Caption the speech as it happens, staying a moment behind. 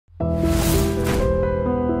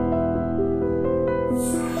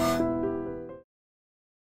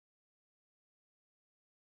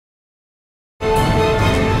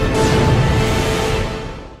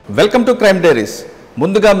Welcome to crime diaries.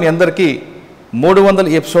 ముందుగా మీ అందరికీ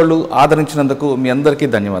 300 ఎపిసోడ్లు ఆదరించినందుకు మీ అందరికీ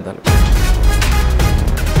ధన్యవాదాలు.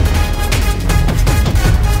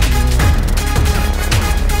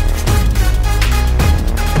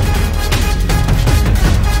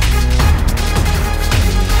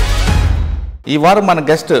 ఈ వారం మన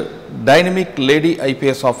guest dynamic lady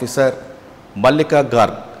IPS officer Mallika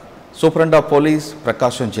Garg, superintendent of police,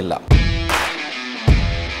 ప్రకాశం జిల్లా.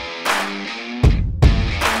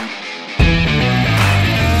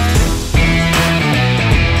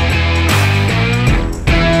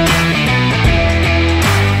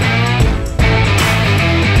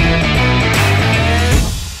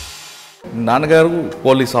 నాన్నగారు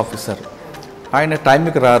పోలీస్ ఆఫీసర్, ఆయన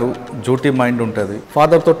టైంకి రారు, డ్యూటీ మైండ్ ఉంటుంది.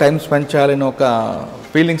 ఫాదర్తో టైం స్పెండ్ చేయాలని ఒక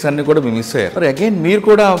ఫీలింగ్స్ అన్నీ కూడా మేము మిస్ అయ్యారు. మరి అగైన్ మీరు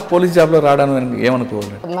కూడా పోలీస్ జాబ్లో రావడానికి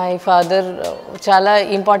ఏమనుకోవాలి? మై ఫాదర్ చాలా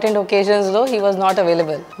important ఒకేషన్స్లో he was not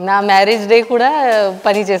available. నా మ్యారేజ్ డే కూడా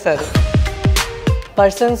పని చేశారు.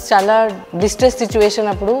 పర్సన్స్ చాలా డిస్ట్రెస్ సిచ్యువేషన్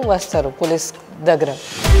అప్పుడు వస్తారు పోలీస్ దగ్గర.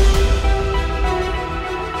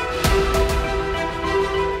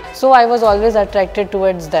 So I was always attracted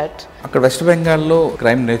towards that. అక్కడ వెస్ట్ బెంగాల్లో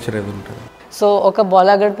క్రైమ్ నేచర్ ఏది ఉంటుంది? సో ఒక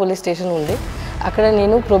బాలాగఢ్ పోలీస్ స్టేషన్ ఉంది, అక్కడ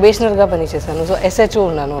నేను ప్రొబేషనర్గా పనిచేశాను. సో ఎస్హెచ్ఓ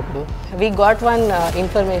ఉన్నాను అప్పుడు. వీ గాట్ వన్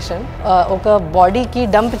ఇన్ఫర్మేషన్, ఒక బాడీకి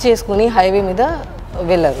డంప్ చేసుకుని హైవే మీద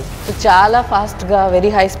వెళ్ళారు. సో చాలా ఫాస్ట్గా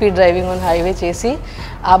very high speed driving on highway చేసి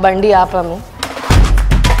ఆ బండి ఆపాము.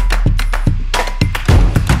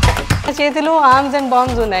 చేతిలో ఆర్మ్స్ అండ్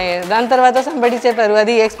బాంబ్స్ ఉన్నాయి. దాని తర్వాత సంబడి చెప్పారు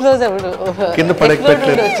అది ఎక్స్ప్లోజివ్ ఉండొచ్చు.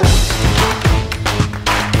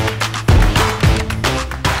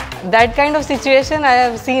 That kind of situation I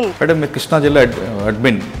have seen. అంటే మీరు కృష్ణా జిల్లా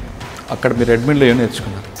అడ్మిన్, అక్కడ మీరు అడ్మిన్లో ఏం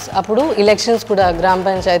నేర్చుకున్నారు? అప్పుడు ఎలక్షన్స్ కూడా, గ్రామ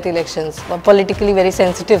panchayat elections, politically very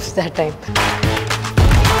sensitive that time.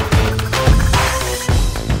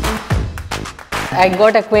 I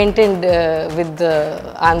got acquainted with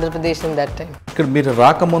Andhra Pradesh in that time. ఇక్కడ మీరు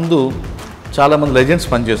రాకముందు చాలామంది లెజెండ్స్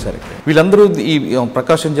పనిచేశారు. వీళ్ళందరూ ఈ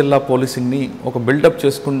ప్రకాశం జిల్లా పోలీసింగ్ని ఒక బిల్డప్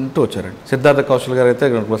చేసుకుంటూ వచ్చారండి. సిద్ధార్థ కౌశల్ గారు అయితే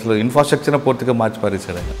అసలు ఇన్ఫ్రాస్ట్రక్చర్ పూర్తిగా మార్చి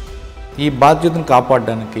పారేశారు. ఈ బాధ్యతను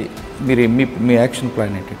కాపాడడానికి మీరు మీ యాక్షన్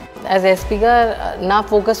ప్లాన్ ఏంటి? యాజ్ ఎస్పీగా నా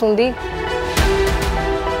ఫోకస్ ఉంది.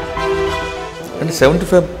 అంటే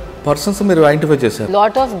 75% మీరు ఐడెంటిఫై చేశారు.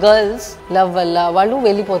 లాట్ ఆఫ్ గర్ల్స్ లవ్ వల్ల వాళ్ళు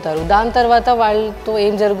వెళ్ళిపోతారు, దాని తర్వాత వాళ్ళతో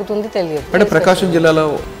ఏం జరుగుతుంది తెలియదు. అంటే ప్రకాశం జిల్లాలో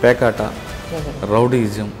పేకాట,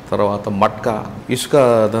 రౌడీజం, తర్వాత మట్కా, ఇసుక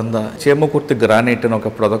దందా, చేమకుర్తి గ్రానైట్ అని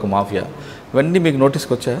ఒకప్పుడు అదొక మాఫియా, ఇవన్నీ మీకు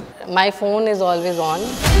నోటీస్కి వచ్చా? My phone is always on.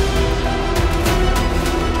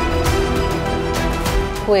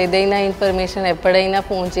 ఏదైనా ఇన్ఫర్మేషన్ ఎప్పుడైనా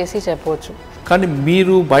ఫోన్ చేసి చెప్పవచ్చు. కానీ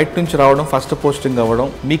మీరు బయట నుంచి రావడం, ఫస్ట్ పోస్టింగ్ అవ్వడం,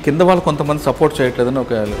 మీ కింద వాళ్ళు కొంతమంది సపోర్ట్ చేయట్లేదని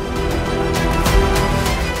ఒక...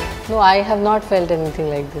 No, I have not felt anything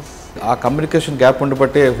like this. ఆ కమ్యూనికేషన్ గ్యాప్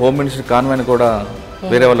ఉండబట్టే హోమ్ మినిస్టర్ కాన్వాయ్ని కూడా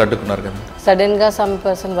వేరే వాళ్ళు అడ్డుకున్నారు కదా. సడన్గా సమ్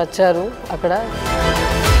పర్సన్ వచ్చారు అక్కడ.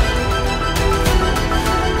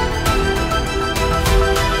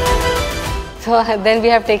 So then we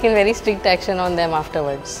have taken very strict action on them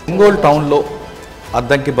afterwards. Ongole టౌన్లో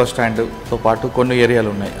అద్దంకి బస్ స్టాండ్తో పాటు కొన్ని ఏరియాలు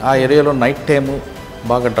ఉన్నాయి. ఆ ఏరియాలో నైట్ టైము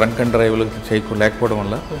బాగా డ్రంక్ అండ్ డ్రైవ్లు లేకపోవడం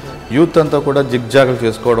వల్ల యూత్ అంతా కూడా జిగ్జాగులు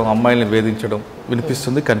చేసుకోవడం, అమ్మాయిల్ని వేధించడం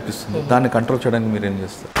వినిపిస్తుంది, కనిపిస్తుంది. దాన్ని కంట్రోల్ చేయడానికి మీరు ఏం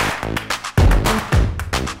చేస్తారు?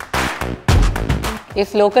 If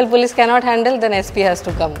local police cannot handle, then SP has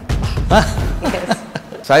to come. Yes.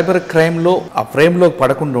 Cyber క్రైమ్లో ఆ ఫ్రేమ్లో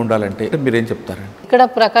పడకుండా ఉండాలంటే మీరేం చెప్తారండి? ఇక్కడ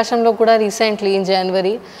ప్రకాశంలో కూడా రీసెంట్లీ ఇన్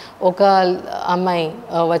జనవరి ఒక అమ్మాయి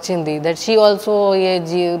వచ్చింది. దట్ షీ ఆల్సో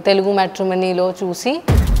తెలుగు మ్యాట్రిమనీలో చూసి.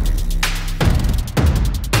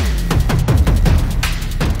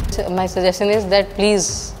 My suggestion is that please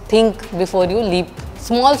think before you leap.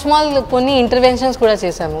 Small కొన్ని ఇంటర్వెన్షన్స్ కూడా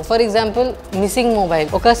చేశాము. ఫర్ ఎగ్జాంపుల్ మిస్సింగ్ మొబైల్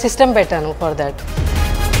ఒక సిస్టమ్ పెట్టాను for that.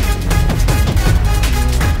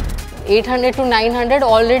 800 to 900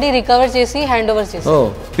 already recover చేసి హ్యాండ్ ఓవర్ చేసి.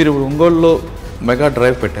 మీరు ఒంగోలులో మెగా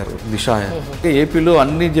డ్రైవ్ పెట్టారు దిశ. ఏపీలో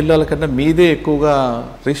అన్ని జిల్లాల కన్నా మీదే ఎక్కువగా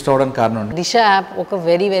రీచ్ అవడానికి కారణం దిశ యాప్ ఒక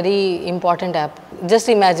very very important app.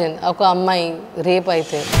 Just imagine ఒక అమ్మాయి రేప్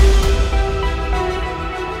అయితే,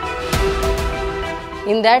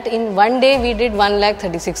 in one day we did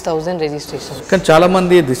 1,36,000 registrations. కానీ చాలా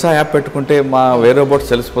మంది దిశ యాప్ పెట్టుకుంటే మా వేరే బోట్స్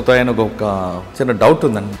తెలిసిపోతాయని ఒక చిన్న డౌట్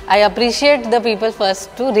ఉందండి. I appreciate the people first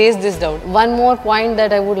to raise this doubt. One more point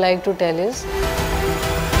that I would like to tell is,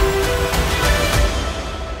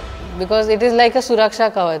 because it is like a Suraksha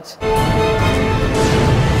Kavach.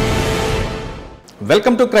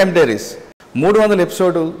 Welcome to crime diaries. 300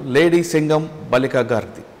 episode lady Singam Mallika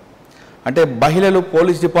గార్ది. అంటే మహిళలు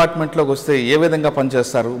police డిపార్ట్మెంట్లోకి వస్తే ఏ విధంగా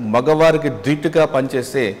పనిచేస్తారు, మగవారికి ధీటుగా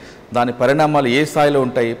పనిచేస్తే దాని పరిణామాలు ఏ స్థాయిలో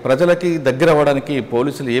ఉంటాయి, ప్రజలకి దగ్గర అవ్వడానికి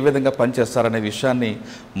పోలీసులు ఏ విధంగా పనిచేస్తారనే విషయాన్ని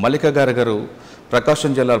మల్లికా గారు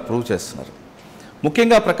ప్రకాశం జిల్లాలో ప్రూవ్ చేస్తున్నారు.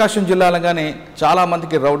 ముఖ్యంగా ప్రకాశం జిల్లాలోగానే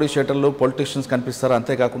చాలామందికి రౌడీ షీటర్లు పొలిటీషియన్స్ కనిపిస్తారు.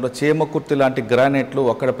 అంతేకాకుండా చీమకుర్తి లాంటి గ్రానైట్లు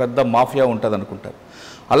అక్కడ పెద్ద మాఫియా ఉంటుంది అనుకుంటారు.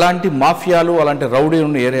 అలాంటి మాఫియాలు అలాంటి రౌడీ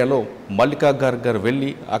ఉన్న ఏరియాలో మల్లికా గారు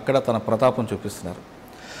వెళ్ళి అక్కడ తన ప్రతాపం చూపిస్తున్నారు.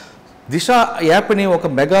 దిశ యాప్ని ఒక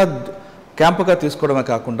మెగా క్యాంపుగా తీసుకోవడమే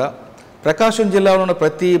కాకుండా ప్రకాశం జిల్లాలో ఉన్న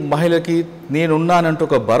ప్రతి మహిళకి నేనున్నానంటూ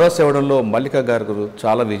ఒక భరోసా ఇవ్వడంలో మల్లికా గారు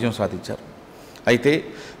చాలా విజయం సాధించారు. అయితే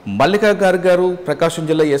మల్లికా గారు ప్రకాశం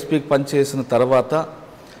జిల్లా ఎస్పీకి పనిచేసిన తర్వాత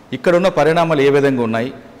ఇక్కడున్న పరిణామాలు ఏ విధంగా ఉన్నాయి,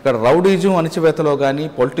 ఇక్కడ రౌడీజం అణచివేతలో కానీ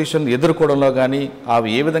పొలిటీషియన్ ఎదుర్కోవడంలో కానీ అవి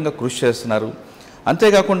ఏ విధంగా కృషి చేస్తున్నారు,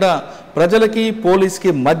 అంతేకాకుండా ప్రజలకి పోలీస్కి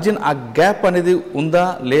మధ్యన ఆ గ్యాప్ అనేది ఉందా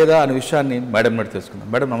లేదా అనే విషయాన్ని మేడం నాడు తెలుసుకుందాం.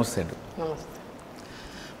 మేడం నమస్తే అండి. నమస్తే.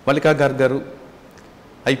 మల్లికా గారు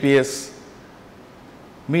ఐపీఎస్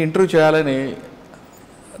మీ ఇంటర్వ్యూ చేయాలని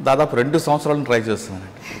దాదాపు 2 సంవత్సరాలను ట్రై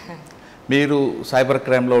చేస్తున్నానండి. మీరు సైబర్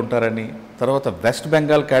క్రైమ్లో ఉంటారని, తర్వాత వెస్ట్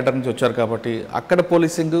బెంగాల్ క్యాడర్ నుంచి వచ్చారు కాబట్టి అక్కడ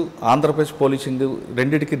పోలీసింగ్ ఆంధ్రప్రదేశ్ పోలీసింగ్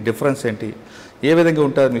రెండింటికి డిఫరెన్స్ ఏంటి, ఏ విధంగా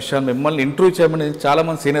ఉంటుంది విషయాన్ని మిమ్మల్ని ఇంటర్వ్యూ చేయమని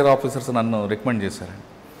చాలామంది సీనియర్ ఆఫీసర్స్ నన్ను రికమెండ్ చేశారండి.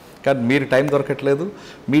 కానీ మీరు టైం దొరకట్లేదు,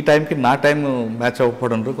 మీ టైంకి నా టైం మ్యాచ్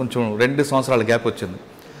అవ్వకపోవడం కొంచెం 2 సంవత్సరాల గ్యాప్ వచ్చింది.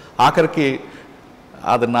 ఆఖరికి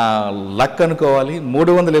అది నా లక్ అనుకోవాలి.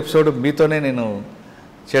 300 ఎపిసోడ్ మీతోనే నేను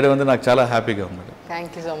చేయడం అనేది నాకు చాలా హ్యాపీగా ఉంది.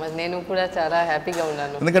 Thank you so much. నేను కూడా చాలా హ్యాపీగా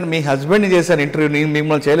ఉన్నాను. ఎందుకంటే మీ హస్బెండ్ని చేశాను ఇంటర్వ్యూ, నేను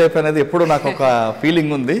మిమ్మల్ని చేయలేకపోయినది ఎప్పుడూ నాకు ఒక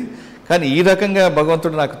ఫీలింగ్ ఉంది. కానీ ఈ రకంగా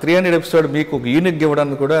భగవంతుడు నాకు 300 ఎపిసోడ్ మీకు ఒక యూనిక్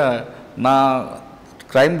ఇవ్వడానికి కూడా నా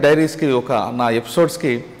క్రైమ్ డైరీస్కి నా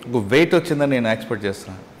ఎపిసోడ్స్కి ఒక వెయిట్ వచ్చిందని నేను ఎక్స్పెక్ట్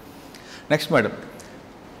చేస్తున్నాను. నెక్స్ట్ మేడం,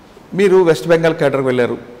 మీరు వెస్ట్ బెంగాల్ క్యాడర్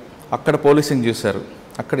వెళ్ళారు, అక్కడ పోలీసింగ్ చూశారు,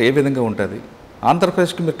 అక్కడ ఏ విధంగా ఉంటుంది,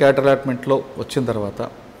 ఆంధ్రప్రదేశ్కి మీరు క్యాడర్ అలాట్మెంట్లో వచ్చిన తర్వాత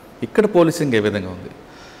ఇక్కడ పోలీసింగ్ ఏ విధంగా ఉంది,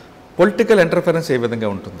 పొలిటికల్ ఇంటర్ఫరెన్స్ ఏ విధంగా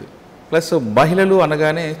ఉంటుంది, ప్లస్ మహిళలు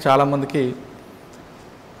అనగానే చాలామందికి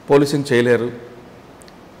పోలీసింగ్ చేయలేరు,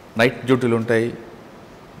 నైట్ డ్యూటీలు ఉంటాయి,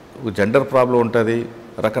 జెండర్ ప్రాబ్లం ఉంటుంది,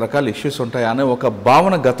 రకరకాల ఇష్యూస్ ఉంటాయి అనే ఒక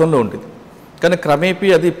భావన గతంలో ఉండేది. కానీ క్రమేపీ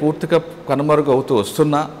అది పూర్తిగా కనుమరుగు అవుతూ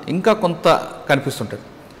వస్తున్నా ఇంకా కొంత కనిపిస్తుంటుంది.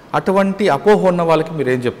 అటువంటి అపోహ ఉన్న వాళ్ళకి మీరు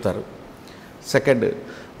ఏం చెప్తారు? సెకండ్,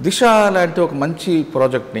 దిశ లాంటి ఒక మంచి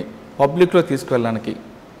ప్రాజెక్ట్ని పబ్లిక్లో తీసుకువెళ్ళడానికి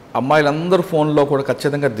అమ్మాయిలందరూ ఫోన్లో కూడా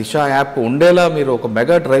ఖచ్చితంగా దిశ యాప్ ఉండేలా మీరు ఒక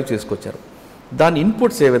మెగా డ్రైవ్ చేసుకొచ్చారు. దాని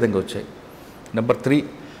ఇన్పుట్స్ ఏ విధంగా వచ్చాయి? నెంబర్ 3,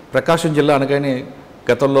 ప్రకాశం జిల్లా అనగానే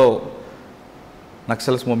గతంలో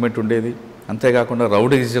నక్సల్స్ మూవ్మెంట్ ఉండేది, అంతేకాకుండా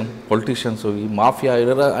రౌడీజం, పొలిటీషియన్స్, ఈ మాఫియా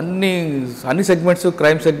అన్ని సెగ్మెంట్స్,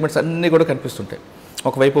 క్రైమ్ సెగ్మెంట్స్ అన్నీ కూడా కనిపిస్తుంటాయి.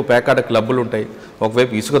 ఒకవైపు పేకాడ క్లబ్బులు ఉంటాయి,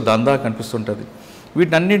 ఒకవైపు ఇసుక దందా కనిపిస్తుంటుంది.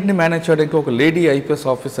 వీటన్నింటినీ మేనేజ్ చేయడానికి ఒక లేడీ ఐపీఎస్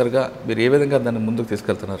ఆఫీసర్గా మీరు ఏ విధంగా దాన్ని ముందుకు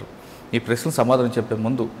తీసుకెళ్తున్నారు? ఈ ప్రశ్నలు సమాధానం చెప్పే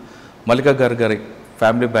ముందు మల్లికా గారి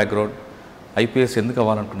ఫ్యామిలీ బ్యాక్గ్రౌండ్, ఐపీఎస్ ఎందుకు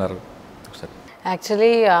అవ్వాలనుకున్నారు ఒకసారి?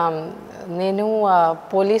 యాక్చువల్లీ నేను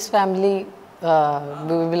పోలీస్ ఫ్యామిలీ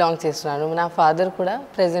బిలాంగ్ చేస్తున్నాను. నా ఫాదర్ కూడా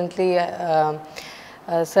ప్రెజెంట్లీ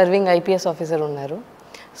సర్వింగ్ ఐపీఎస్ ఆఫీసర్ ఉన్నారు.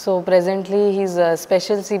 So presently he's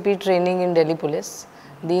special CP training in Delhi police.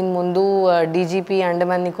 దీని ముందు డీజీపీ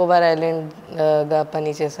అండమాన్ నికోబార్ ఐలాండ్గా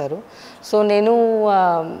పనిచేశారు. సో నేను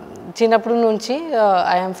చిన్నప్పటి నుంచి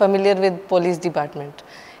I'm familiar with police department,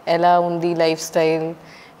 ఎలా ఉంది life style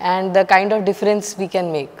and the kind of difference we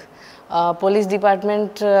can make. Police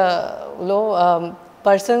డిపార్ట్మెంట్లో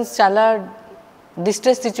పర్సన్స్ చాలా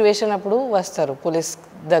డిస్ట్రెస్ సిచ్యువేషన్ అప్పుడు వస్తారు పోలీస్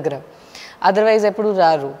దగ్గర, అదర్వైజ్ ఎప్పుడు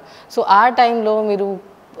రారు. సో ఆ టైంలో మీరు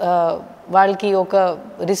వాళ్ళకి ఒక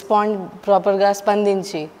రెస్పాండ్ ప్రాపర్గా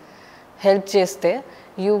స్పందించి హెల్ప్ చేస్తే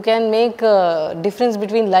you can make difference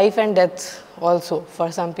between life and death also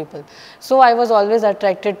for some people. So I was always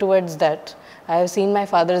attracted towards that. I have seen my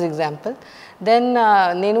father's example. Then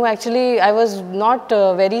nenu actually I was not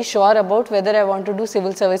very sure about whether I want to do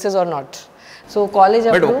civil services or not. So college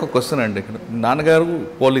appudu oka question andi ikkada naannagaru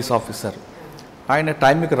police officer ayana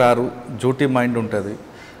time ki raru duty mind untadi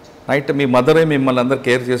night మీ మదరే మిమ్మల్ని అందరు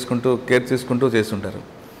care చేసుకుంటూ చేస్తుంటారు.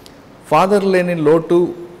 Father లేని లోటు,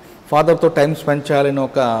 ఫాదర్తో time spend చేయాలని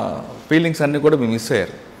ఒక feelings అన్నీ కూడా మీరు మిస్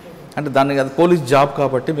అయ్యారు. అంటే దాన్ని అది పోలీస్ జాబ్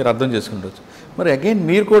కాబట్టి మీరు అర్థం చేసుకుంటవచ్చు. మరి అగైన్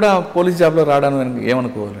మీరు కూడా పోలీస్ జాబ్లో రావడానికి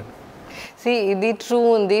ఏమనుకోవాలండి? ఇది ట్రూ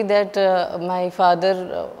ఉంది దట్ మై ఫాదర్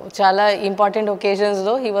చాలా important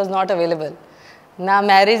ఒకేషన్స్లో he was not available. నా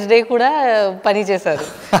మ్యారేజ్ డే కూడా పని చేశారు.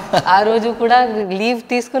 ఆ రోజు కూడా లీవ్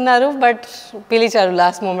తీసుకున్నారు, బట్ పిలిచారు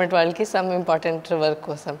లాస్ట్ మూమెంట్ వాళ్ళకి సమ్ ఇంపార్టెంట్ వర్క్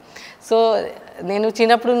కోసం. సో నేను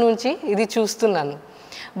చిన్నప్పటి నుంచి ఇది చూస్తున్నాను.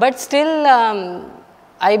 But still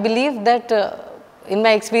I believe that in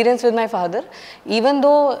my experience with my father, even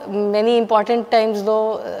though many important times though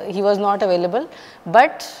he was not available,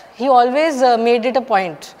 but he always made it a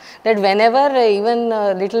point that whenever even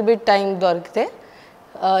little bit time dorkte,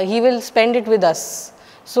 he will spend it with us.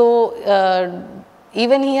 So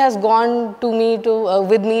even he has gone to me to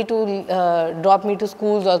with me to drop me to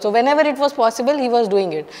schools also. Whenever it was possible, he was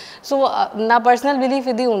doing it. So na personal belief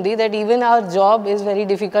idi undi that even our job is very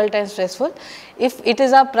difficult and stressful. If it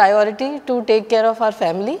is our priority to take care of our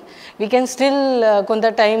family, we can still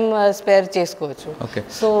konta time spare chesukochu. Okay.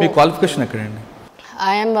 So me qualification ఎక్కడండి?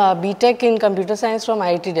 I am BTech in Computer Science from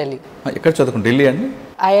IIT Delhi. ఎక్కడ చదువుకుని? ఢిల్లీ అండి?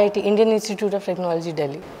 IIT, Indian Institute of Technology,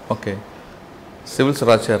 Delhi. Okay. Civils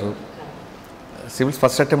రాశారు. Civils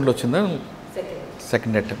first అటెంప్ట్లో వచ్చిందా?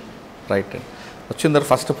 Second attempt. Right. వచ్చిన తర్వాత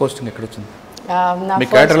first posting ఎక్కడ వచ్చింది? మీ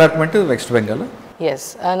cadre allotment west Bengal? Yes.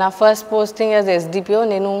 నా ఫస్ట్ పోస్టింగ్ యాజ్ SDPO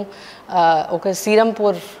నేను ఒక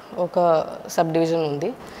శ్రీరాంపూర్ ఒక సబ్ డివిజన్ ఉంది.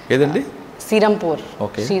 ఏదండి? Srirampur.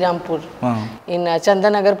 Okay. Srirampur in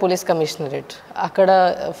Chandanagar police commissionerate. అక్కడ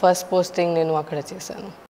ఫస్ట్ పోస్టింగ్ నేను అక్కడ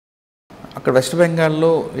చేశాను. అక్కడ వెస్ట్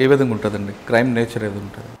బెంగాల్లో ఏ విధంగా ఉంటుందండి? క్రైమ్ నేచర్ ఏది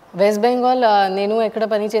ఉంటుంది? వెస్ట్ బెంగాల్ నేను ఎక్కడ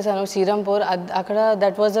పని చేశాను శ్రీరాంపూర్. అక్కడ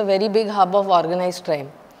that was a very big hub of organised crime.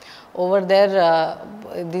 Over there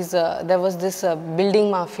there was this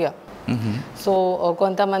building mafia. So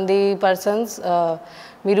కొంతమంది పర్సన్స్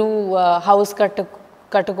మీరు హౌస్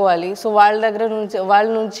కట్టుకోవాలి, సో వాళ్ళ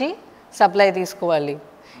నుంచి సప్లై తీసుకోవాలి.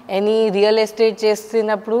 ఎనీ రియల్ ఎస్టేట్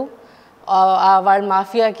చేస్తున్నప్పుడు వాళ్ళ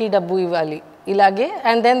మాఫియాకి డబ్బు ఇవ్వాలి. ఇలాగే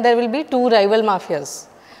and then there will be 2 rival mafias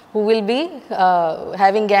who will be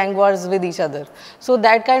having gang wars with each other. So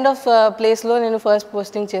that kind of place lo nenu first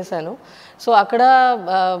posting chesanu. So akkada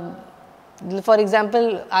for example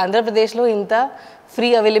Andhra Pradesh lo inta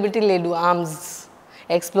free availability ledu arms,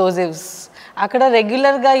 explosives akkada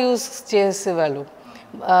regular ga use chesevalu.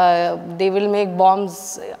 They will make bombs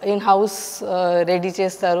in house ready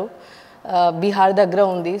chestaru. Bihar దగ్గర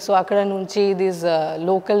ఉంది. So అక్కడ నుంచి these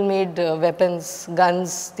local made weapons,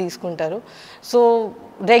 guns తీసుకుంటారు. So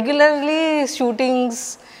regularly shootings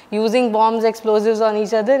using bombs, explosives on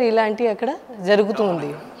each other ఇలాంటి అక్కడ జరుగుతుంది.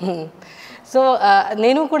 So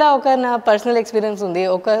నేను కూడా నా పర్సనల్ ఎక్స్పీరియన్స్ ఉంది.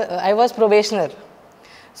 I was probationer.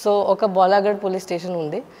 సో ఒక బాలాగఢ్ పోలీస్ స్టేషన్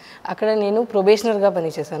ఉంది, అక్కడ నేను ప్రొబేషనర్గా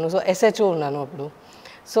పనిచేశాను. సో SHO ఉన్నాను అప్పుడు.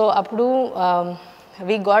 సో అప్పుడు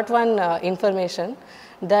we got one information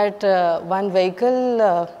that one vehicle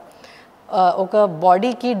ఒక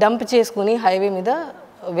బాడీకి డంప్ చేసుకుని హైవే మీద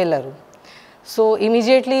వెళ్ళారు. So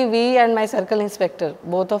immediately we and my circle inspector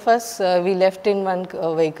both of us we left in one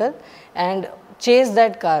vehicle and చేస్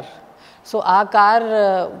దట్ కార్. సో ఆ కార్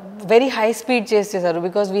వెరీ హై స్పీడ్ చేసేసారు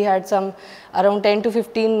because we had some around 10 to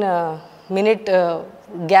 15 minute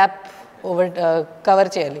gap cover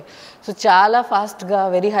చేయాలి. So చాలా ఫాస్ట్గా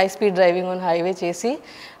very high speed driving on highway చేసి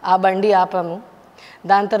ఆ బండి ఆపాము.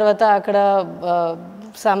 దాని తర్వాత అక్కడ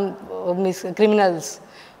సమ్ క్రిమినల్స్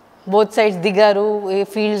బోత్ సైడ్స్ దిగారు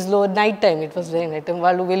ఫీల్డ్స్లో. Night time, it was very night time.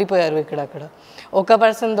 వాళ్ళు వెళ్ళిపోయారు ఇక్కడక్కడ. ఒక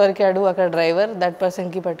పర్సన్ దొరికాడు అక్కడ డ్రైవర్, దట్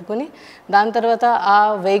పర్సన్కి పట్టుకుని దాని తర్వాత ఆ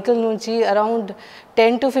వెహికల్ నుంచి అరౌండ్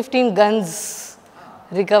 10 to 15 గన్స్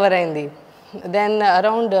రికవర్ అయింది. Then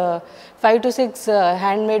around 5 to 6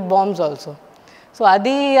 handmade bombs also. So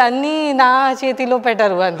అది అన్నీ నా చేతిలో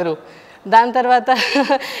పెట్టారు అందరూ. దాని తర్వాత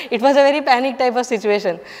it was a very panic type of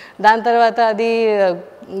situation. దాని తర్వాత అది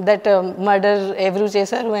దట్ మర్డర్ ఎవరు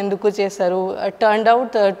చేశారు, ఎందుకు చేశారు, టర్న్డ్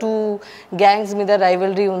అవుట్ 2 గ్యాంగ్స్ మీద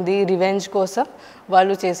రైవల్రీ ఉంది, రివెంజ్ కోసం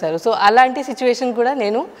వాళ్ళు చేశారు. సో అలాంటి సిచ్యువేషన్ కూడా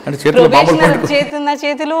నేను ప్రొబేషనర్ నా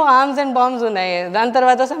చేతిలో ఆర్మ్స్ అండ్ బాంబ్స్ ఉన్నాయి. దాని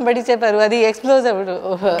తర్వాత సంబడి చెప్పారు అది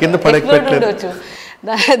ఎక్స్ప్లోడ్ ఉండొచ్చు.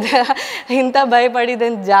 ఇంత భయపడి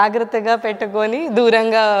దాన్ని జాగ్రత్తగా పెట్టుకొని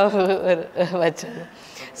దూరంగా వచ్చాను.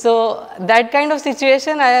 So that kind of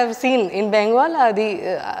situation I have seen in Bengal.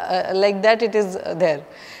 Like that it is there.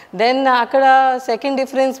 Then akkada second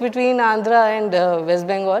difference between Andhra and West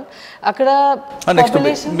Bengal, akkada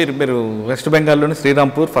population. మీరు వెస్ట్ బెంగాల్లోని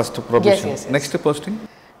Srirampur first probation.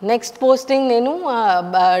 Next posting నేను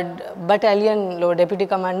బటాలియన్లో deputy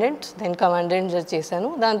commandant, then commandant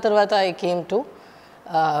చేశాను. దాని తర్వాత I came to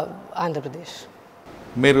Andhra Pradesh.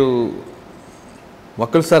 మీరు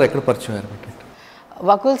Vakul sir ఎక్కడ పరిచయం అయ్యారు?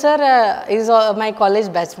 Vakul sir is my college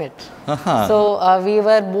batchmate. So we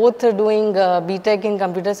were both doing BTech in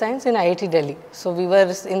Computer Science in IIT Delhi. So we were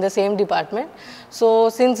in the same department. So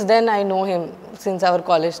since then I know him since our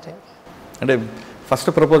college time. And first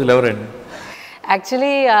proposal ఎవరండి?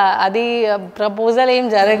 Actually అది proposal ఏం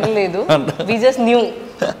జరగలేదు. We just knew.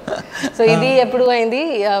 So ఇది ఎప్పుడు అయింది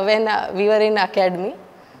when we were in academy.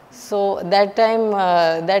 So that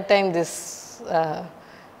time this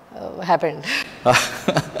happened.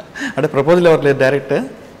 అంటే proposal ఎవరు లేదు డైరెక్ట్?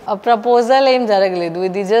 ప్రపోజల్ ఏం జరగలేదు.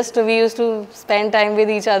 ఇది just we use to spend time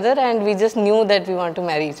with each other and we just knew that we want to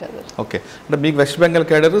marry each other. Okay, అంటే మీకు west Bengal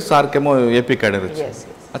cadre, సార్కేమో AP cadre.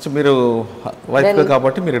 అచ్చా, మీరు వైఫ్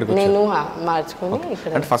కాబట్టి మీరు ఇక్కడికి నేను మార్చుకుని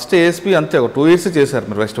ఇక్కడ. అంటే ఫస్ట్ ఏఎస్పీ అంతే, ఒక 2 years చేశారు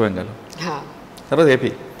మీరు వెస్ట్ బెంగాల్, తర్వాత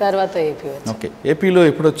ఏపీ. ఓకే, ఏపీలో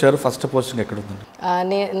ఎప్పుడు వచ్చారు? ఫస్ట్ పోస్టింగ్ ఎక్కడ ఉందండి?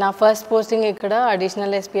 నా ఫస్ట్ పోస్టింగ్ ఇక్కడ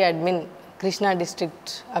additional SP admin Krishna district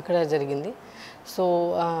అక్కడ జరిగింది. సో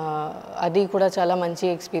అది కూడా చాలా మంచి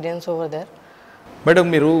ఎక్స్పీరియన్స్ ఓవర్ దేర్. మేడం,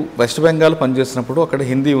 మీరు వెస్ట్ బెంగాల్ పనిచేసినప్పుడు అక్కడ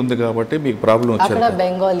హిందీ ఉంది కాబట్టి మీకు ప్రాబ్లం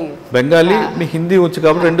వచ్చింది. బెంగాలీ మీ హిందీ వచ్చి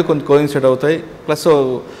కాబట్టి రెండు కొంచెం కోయిన్సైడ్ అవుతాయి. ప్లస్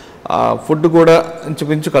ఫుడ్ కూడా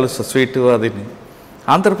ఇంచుమించు కలుస్తుంది, స్వీట్ అది.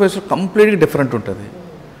 ఆంధ్రప్రదేశ్లో కంప్లీట్గా డిఫరెంట్ ఉంటుంది.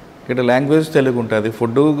 ఇక్కడ లాంగ్వేజ్ తెలుగు ఉంటుంది,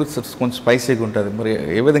 ఫుడ్ కొంచెం స్పైసీగా ఉంటుంది. మరి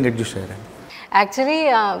ఏ విధంగా అడ్జస్ట్ అయ్యారండి? Actually,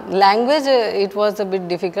 language it was a bit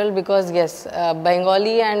difficult because yes,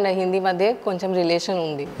 Bengali and Hindi madhye koncham relation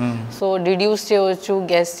undi. So deduce cheyochu,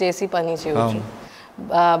 guess chesi pani cheyochu.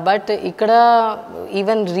 But ikkada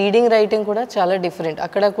even reading writing kuda chala different.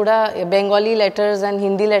 Akkada kuda Bengali letters and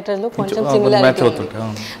Hindi letters lo koncham similarity undi.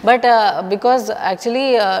 But because actually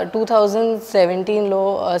 2017 lo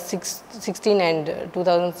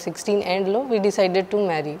 2016 end lo we decided to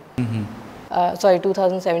marry.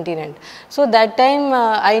 2017 end. So that time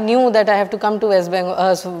I knew that I have to come to West Bengal,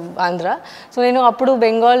 Andhra. So నేను అప్పుడు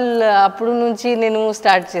బెంగాల్ అప్పుడు నుంచి నేను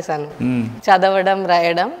start చేశాను చదవడం,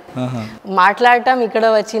 రాయడం, మాట్లాడటం ఇక్కడ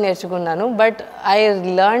వచ్చి నేర్చుకున్నాను. But I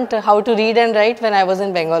learned how to read and right when I was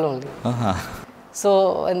in Bengal only. So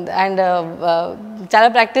and చాలా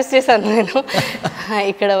ప్రాక్టీస్ చేశాను నేను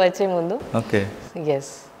ఇక్కడ వచ్చే ముందు.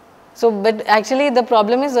 Yes. So, but actually the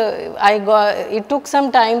problem is it took some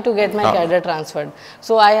time to get my cadre transferred.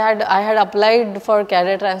 So I had applied for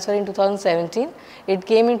cadre transfer in 2017. It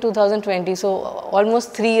came in 2020. So almost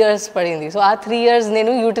 3 years padindi. So ఆ 3 years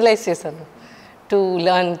నేను utilise చేశాను to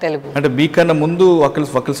learn Telugu. అంటే మీకన్నా ముందు Vakeel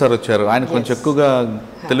sir వచ్చారు, ఆయన కొంచెం ఎక్కువగా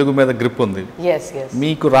తెలుగు మీద గ్రిప్ ఉంది.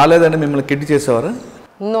 మీకు రాలేదని మిమ్మల్ని kid చేసేవారా?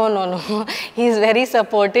 No. He is very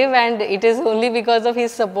supportive and it is only because of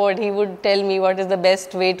his support. He would tell me what is the best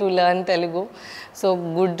way to learn Telugu. So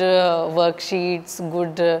good worksheets,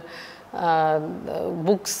 good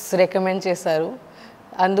books recommend చేశారు.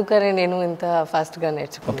 అందుకనే నేను ఇంత ఫాస్ట్గా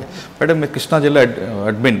నేర్చుకున్నాను. Madam, మీరు కృష్ణా జిల్లా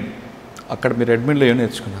admin, అక్కడ మీరు అడ్మిన్లో ఏం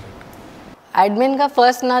నేర్చుకున్నారు? అడ్మిన్గా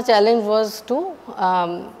ఫస్ట్ నా challenge was to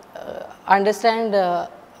understand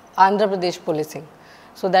Andhra Pradesh policing.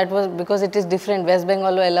 So that was because it is different. West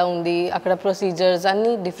బెంగాల్లో ఎలా ఉంది, అక్కడ ప్రొసీజర్స్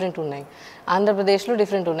అన్నీ డిఫరెంట్ ఉన్నాయి, ఆంధ్రప్రదేశ్లో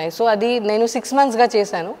డిఫరెంట్ ఉన్నాయి. సో అది నేను 6 monthsగా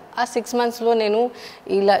చేశాను. ఆ 6 monthsలో నేను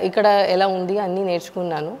ఇక్కడ ఎలా ఉంది అన్నీ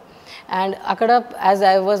నేర్చుకున్నాను. అండ్ అక్కడ as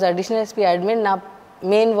I was additional SP admin, నా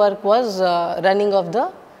main work was running of the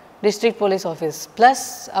district police office. Plus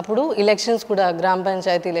అప్పుడు ఎలక్షన్స్ కూడా, గ్రామ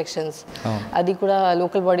పంచాయతీ ఎలక్షన్స్, అది కూడా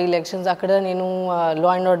లోకల్ బాడీ ఎలక్షన్స్. అక్కడ నేను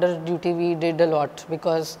law and order duty we did a lot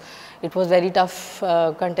because it was very tough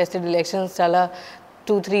contested elections. చాలా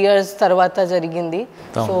 2-3 years తర్వాత జరిగింది.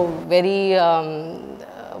 So very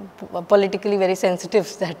politically very sensitive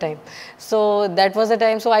that time. So that was the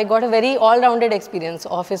time. So I got a very all-rounded experience.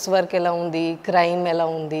 Office work ela undi, crime ela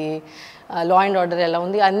undi, law and order ela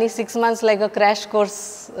undi. Anni 6 months like a crash course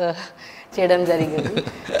cheyadam jarigindi.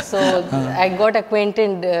 So I got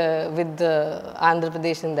acquainted with Andhra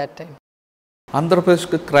Pradesh in that time. Andhra Pradesh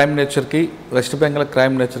crime నేచర్కి west Bengal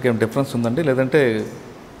crime నేచర్కి ఏం difference ఉందండి, లేదంటే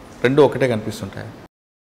రెండు ఒకటే కనిపిస్తుంటాయి?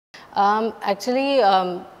 Actually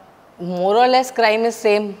more or less crime is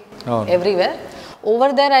same everywhere. Over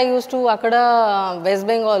there I used to అక్కడ west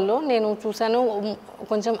బెంగాల్లో నేను చూసాను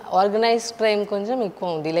కొంచెం ఆర్గనైజ్డ్ క్రైమ్ కొంచెం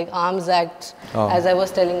ఎక్కువ ఉంది. Like arms act, as I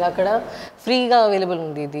was telling, అక్కడ ఫ్రీగా అవైలబుల్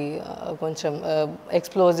ఉంది ఇది కొంచెం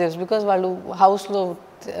ఎక్స్ప్లోజివ్స్, బికాస్ వాళ్ళు హౌస్లో.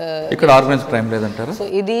 ఇక్కడ ఆర్గనైజ్డ్ క్రైమ్ లేదంటారు. సో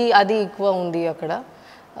అది ఎక్కువ ఉంది అక్కడ.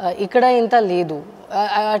 ఇక్కడ ఇంత లేదు.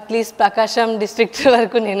 అట్లీస్ట్ ప్రకాశం డిస్ట్రిక్ట్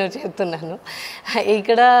వరకు నేను చెప్తున్నాను.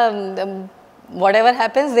 ఇక్కడ whatever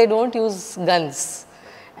happens they don't use guns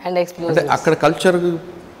and explosives. అక్కడ కల్చర్,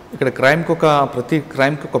 ఇక్కడ క్రైమ్కి ప్రతి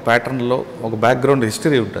క్రైమ్కి ఒక ప్యాటర్న్లో ఒక బ్యాక్గ్రౌండ్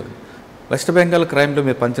హిస్టరీ ఉంటుంది. వెస్ట్ బెంగాల్ క్రైమ్లో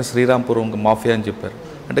మీరు పంచ శ్రీరాంపురం మాఫియా అని చెప్పారు,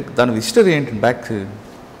 అంటే దాని హిస్టరీ ఏంటి, బ్యాక్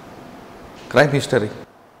క్రైమ్ హిస్టరీ?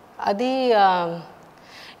 అది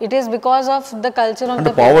it is because of the culture of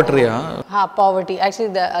the poverty. Poverty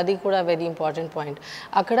actually adi kuda very important point.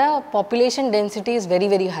 Akkada population density is very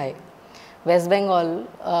very high. West Bengal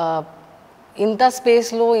ఇంత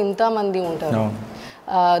స్పేస్లో ఇంత మంది ఉంటారు.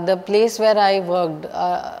 The place where I worked,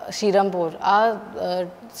 Shirampur, our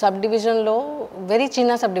subdivision lo, very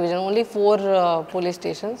chinna subdivision, only 4 police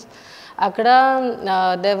stations.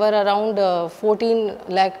 Akada, there were around 14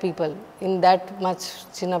 lakh people in that much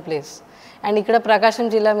chinna place. And ఇక్కడ ప్రకాశం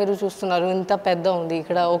జిల్లా మీరు చూస్తున్నారు ఇంత పెద్ద ఉంది.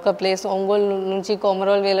 ఇక్కడ ఒక ప్లేస్ ఒంగోలు నుంచి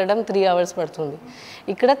కొమరోల్ వెళ్ళడం 3 hours పడుతుంది.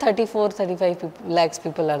 ఇక్కడ 34-35 lakhs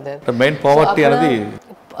people are there. The main poverty అనేది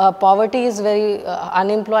poverty is very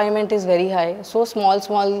unemployment is very high. So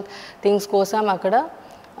small things కోసం అక్కడ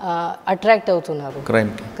అట్రాక్ట్ అవుతున్నారు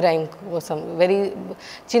క్రైమ్ కోసం. వెరీ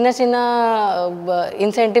చిన్న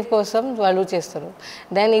ఇన్సెంటివ్ కోసం వాళ్ళు చేస్తారు.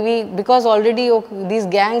 దెన్ ఇవి because already these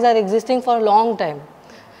gangs are existing for long time.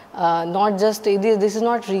 Not just this is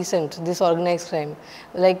not recent, this organized crime.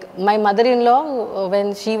 Like my mother-in-law, when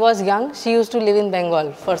she was young, she used to live in Bengal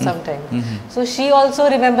for some time. So she also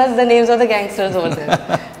remembers the names of the gangsters over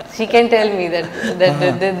there. She can tell me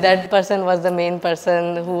that person was the main person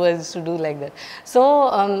who was to do like that. So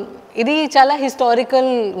idi chala historical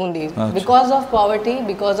undi because of poverty,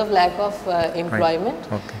 because of lack of employment.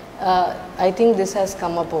 Okay. I think this has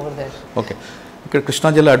come up over there. Okay. ఇక్కడ కృష్ణా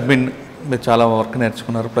జిల్లా admin మీరు చాలా work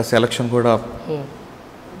నేర్చుకున్నారు, plus election కూడా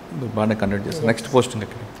బాగానే conduct చేస్తారు. Next posting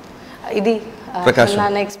ఎక్కడ? ఇది నా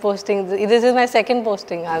next posting. This is my second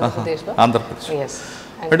posting ఆంధ్రప్రదేశ్లో. ఆంధ్రప్రదేశ్.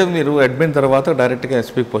 అంటే మీరు అడ్మిన్ తర్వాత డైరెక్ట్గా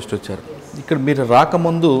ఎస్పీ పోస్ట్ వచ్చారు. ఇక్కడ మీరు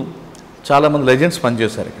రాకముందు చాలామంది లెజెండ్స్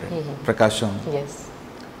పనిచేశారు ఇక్కడ. ప్రకాశం,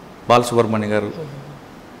 బాలసుబ్రహ్మణ్య గారు,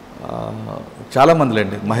 చాలామంది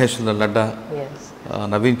లేండి, మహేష్ లడ్డా,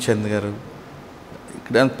 నవీన్ చంద్ గారు.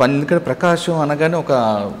 ఇక్కడ ప్రకాశం అనగానే ఒక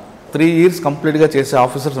 3 years కంప్లీట్గా చేసే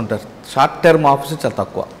ఆఫీసర్స్ ఉంటారు. షార్ట్ టర్మ్ ఆఫీసర్ చాలా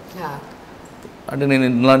తక్కువ. అంటే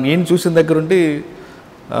నేను చూసిన దగ్గరుండి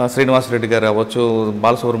శ్రీనివాసరెడ్డి గారు అవ్వచ్చు,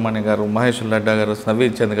 బాలసుబ్రహ్మణ్య గారు, మహేష్ లడ్డా గారు,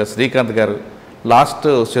 నవీన్ చంద్ గారు, శ్రీకాంత్ గారు, లాస్ట్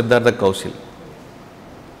సిద్ధార్థ కౌశల్,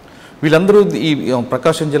 వీళ్ళందరూ ఈ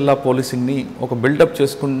ప్రకాశం జిల్లా పోలీసింగ్ని ఒక బిల్డప్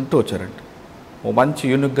చేసుకుంటూ వచ్చారండి. ఓ మంచి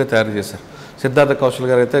యూనిక్గా తయారు చేశారు. సిద్ధార్థ కౌశల్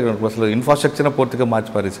గారు అయితే అసలు ఇన్ఫ్రాస్ట్రక్చర్ని పూర్తిగా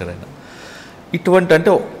మార్చి పారేశారు ఆయన. ఇటువంటి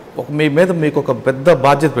అంటే మీ మీద మీకు ఒక పెద్ద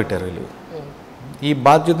బాధ్యత పెట్టారు వీళ్ళు. ఈ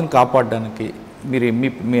బాధ్యతను కాపాడడానికి మీరు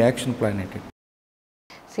మీ యాక్షన్ ప్లాన్ ఏంటి?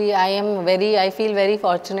 I feel very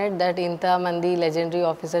fortunate that ఇంత మంది లెజెండరీ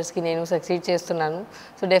ఆఫీసర్స్కి నేను సక్సీడ్ చేస్తున్నాను.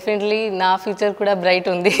 సో డెఫినెట్లీ నా ఫ్యూచర్ కూడా బ్రైట్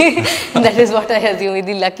ఉంది. That is what I assume.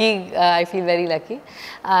 ఇది lucky, I feel very lucky.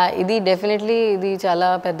 ఇది డెఫినెట్లీ ఇది చాలా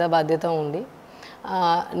పెద్ద బాధ్యత ఉంది.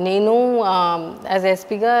 నేను యాజ్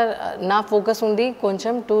ఎస్పీగా నా ఫోకస్ ఉంది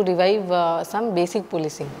కొంచెం to revive some basic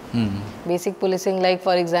policing like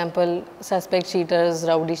for example suspect sheeters,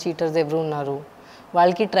 rowdy sheeters ఎవరు ఉన్నారు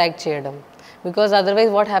వాళ్ళకి ట్రాక్ చేయడం. బికాజ్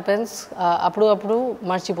అదర్వైజ్ వాట్ హ్యాపెన్స్, అప్పుడు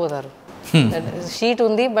మర్చిపోతారు. షీట్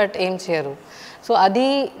ఉంది బట్ ఏం చేయరు. సో అది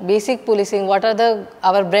basic policing. What are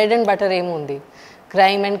our bread and butter ఏముంది,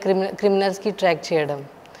 క్రైమ్ అండ్ క్రిమినల్స్కి ట్రాక్ చేయడం.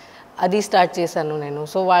 అది స్టార్ట్ చేశాను నేను.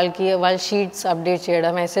 సో వాళ్ళ షీట్స్ అప్డేట్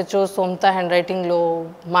చేయడం, ఎస్హెచ్ఓ సొంత హ్యాండ్ రైటింగ్లో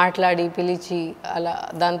మాట్లాడి పిలిచి అలా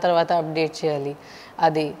దాని తర్వాత అప్డేట్ చేయాలి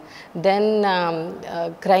అది. దెన్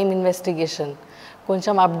క్రైమ్ ఇన్వెస్టిగేషన్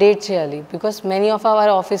కొంచెం అప్డేట్ చేయాలి. Because many of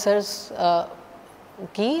our officers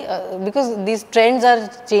because these trends are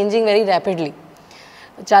changing very rapidly.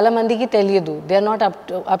 చాలా మందికి తెలియదు, they are not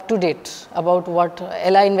up to date about what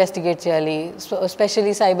ఎలా ఇన్వెస్టిగేట్ చేయాలి,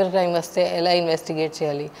 ఎస్పెషలీ సైబర్ క్రైమ్ వస్తే ఎలా ఇన్వెస్టిగేట్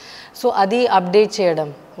చేయాలి. సో అది అప్డేట్ చేయడం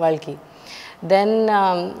వాళ్ళకి. దెన్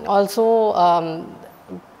ఆల్సో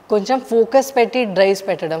కొంచెం ఫోకస్ పెట్టి డ్రైవ్స్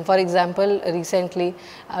పెట్టడం. For example recently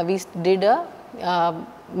we did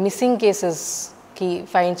missing కేసెస్కి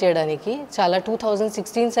find చేయడానికి చాలా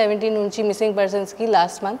 2016-17 నుంచి మిస్సింగ్ పర్సన్స్కి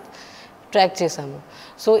లాస్ట్ మంత్ ట్రాక్ చేసాము.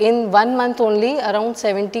 So in 1 month only around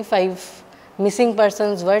 75 missing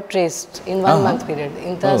persons were traced in 1 month period.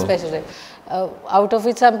 Inta special. Out of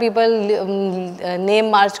which some people name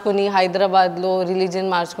marchkoni Hyderabad lo religion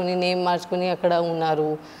marchkoni name marchkoni akkada unnaru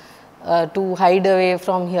to hide away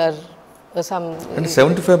from here. Some and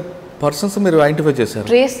 75 persons మీరు identify చేశారు,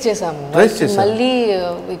 trace చేసాము. మళ్ళీ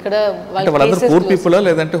ఇక్కడ వాళ్ళందరూ poor people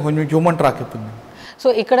లేదంటే human trafficking. So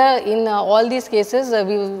ikkada in all these cases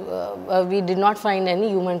we did not find any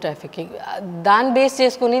human trafficking. Dan base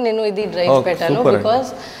cheskoni nenu idi drive petanu because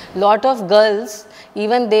lot of girls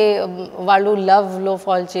even they vallu love lo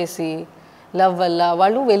fall chesi love valla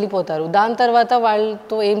vallu vellipotaru. Dan tarvata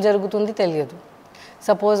valto em jarugutundi teliyadu.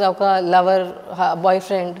 Suppose oka lover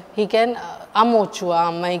boyfriend he can అమ్మొచ్చు ఆ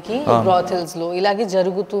అమ్మాయికి బ్రాథెల్స్లో ఇలాగే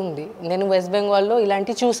జరుగుతుంది. నేను west బెంగాల్లో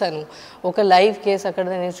ఇలాంటి చూశాను. ఒక లైవ్ కేసు అక్కడ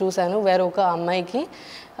నేను చూశాను వేరే ఒక అమ్మాయికి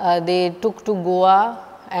they took to Goa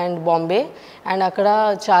and Bombay and అక్కడ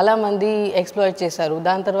చాలామంది ఎక్స్ప్లాయిట్ చేశారు.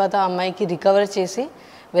 దాని తర్వాత ఆ అమ్మాయికి రికవర్ చేసి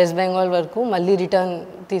వెస్ట్ బెంగాల్ వరకు మళ్ళీ రిటర్న్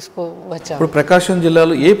తీసుకువచ్చాము. ఇప్పుడు ప్రకాశం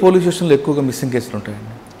జిల్లాలో ఏ పోలీస్ స్టేషన్లో ఎక్కువగా మిస్సింగ్ కేసులు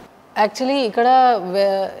ఉంటాయండి? యాక్చువల్లీ ఇక్కడ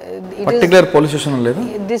పర్టికులర్ పోలీస్ స్టేషన్ లేదు,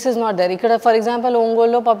 దిస్ ఇస్ నాట్ దర్. ఇక్కడ ఫర్ ఎగ్జాంపుల్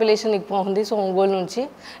ఒంగోలులో పాపులేషన్ ఎక్కువ ఉంది, సో ఒంగోలు నుంచి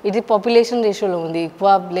ఇది పాపులేషన్ రేషియోలో ఉంది,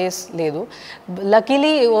 ఎక్కువ ప్లేస్ లేదు.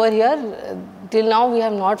 Luckily over here till now we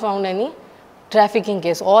have not found any trafficking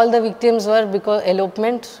case. All the victims were because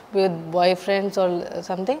elopement with boyfriends or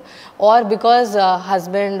something, or because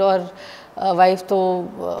husband or wife to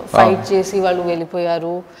fight chesi vallu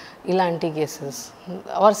velipoyaru, ilanti cases,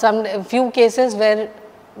 or some few cases where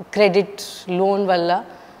credit loan valla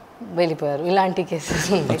velipoyaru, ilanti cases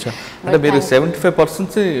undi. Acha ante మీరు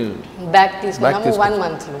 75% back తీసుకున్నాము 1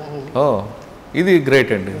 month లో. oh ఇది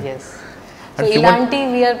great అండి. yes. So ఇలాంటి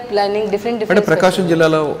we are planning different అంటే ప్రకాశం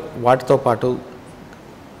జిల్లాలో వాటితో పాటు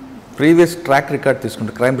ప్రీవియస్ ట్రాక్ రికార్డ్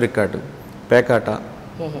తీసుకుంటే క్రైమ్ రికార్డు, పేకాట,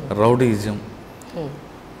 రౌడీయిజం,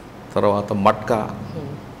 తర్వాత మట్కా,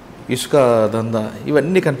 ఇసుక దందా,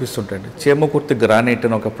 ఇవన్నీ కనిపిస్తుంటాయండి. చేమకుర్తి గ్రానైట్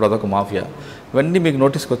అని ఒకప్పుడు అదొక మాఫియా, ఇవన్నీ మీకు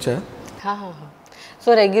నోటీస్కి వచ్చా?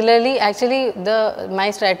 So regularly actually my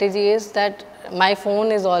strategy is that my phone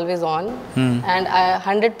is always on and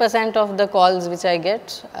 100% of the calls which I get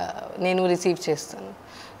నేను రిసీవ్ చేస్తాను.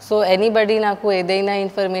 సో ఎనీబడి నాకు ఏదైనా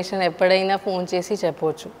ఇన్ఫర్మేషన్ ఎప్పుడైనా ఫోన్ చేసి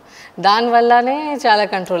చెప్పవచ్చు, దానివల్లనే చాలా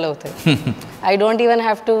కంట్రోల్ అవుతాయి. I don't even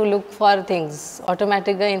have to look for things,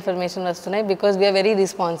 ఆటోమేటిక్గా ఇన్ఫర్మేషన్ వస్తున్నాయి బికాస్ వీఆర్ వెరీ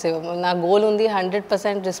రెస్పాన్సివ్. నా గోల్ ఉంది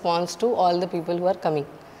 100% response to all the people who are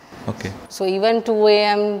coming. Okay. So even 2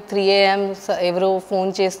 AM 3 AM ఎవరో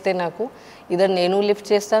ఫోన్ చేస్తే నాకు ఇదర్ నేను లిఫ్ట్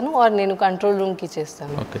చేస్తాను ఆర్ నేను కంట్రోల్ రూమ్కి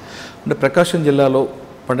చేస్తాను. ఓకే. అంటే ప్రకాశం జిల్లాలో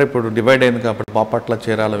అంటే ఇప్పుడు డివైడ్ అయింది కాబట్టి బాపట్ల,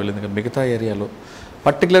 చీరాల వెళ్ళింది, మిగతా ఏరియాలో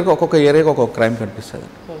పర్టికులర్గా ఒక్కొక్క ఏరియాకి ఒక్కొక్క క్రైమ్ కనిపిస్తుంది.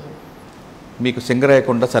 మీకు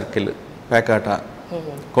సింగరాయకొండ సర్కిల్ పేకాట,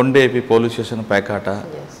 కొండేపి పోలీస్ స్టేషన్ పేకాట,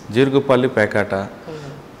 జీరుగుపల్లి పేకాట,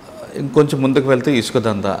 ఇంకొంచెం ముందుకు వెళ్తే ఇసుక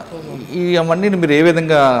దందా, అవన్నీ మీరు ఏ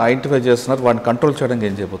విధంగా ఐడెంటిఫై చేస్తున్నారు, వాటిని కంట్రోల్ చేయడానికి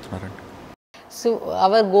ఏం చేయబోతున్నారండి? So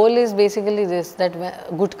our goal is basically this, that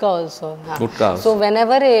gutka also. Gutka. So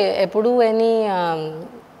whenever epudu any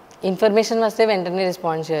information vaste ventane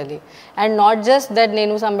respond cheyali, and not just that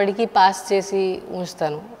nenu somebody ki pass chesi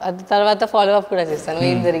unstanu, adi tarvata follow up kuda chestanu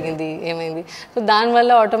em jarigindi emaindi. So dan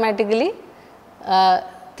valla automatically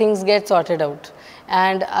things get sorted out.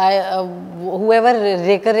 And whoever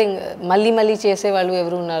recurring malli chese vallu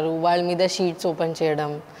evaru unnaru వాళ్ళ మీద sheets open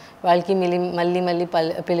చేయడం, వాళ్ళకి మళ్ళీ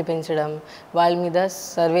పిలిపించడం, వాళ్ళ మీద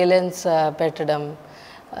surveillance పెట్టడం,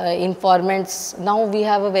 informants. Now we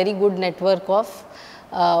have a very good network of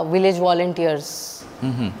village volunteers,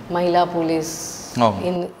 మహిళా police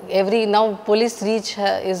in every, now police reach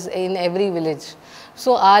is in every village.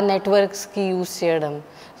 So ఆ నెట్వర్క్స్కి యూస్ చేయడం,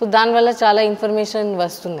 సో దానివల్ల చాలా ఇన్ఫర్మేషన్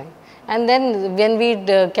వస్తున్నాయి. And then when we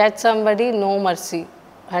catch somebody, no mercy,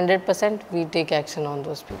 100% we take action on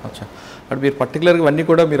those people. అచ్చా, అంటే మీరు పర్టికులర్గా అన్నీ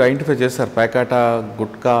కూడా మీరు ఐడెంటిఫై చేస్తారు, పేకాట,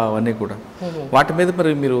 గుట్కా అవన్నీ కూడా. వాటి మీద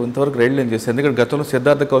మరి మీరు ఇంతవరకు రైడ్లు ఏం చేస్తారు? ఎందుకంటే గతంలో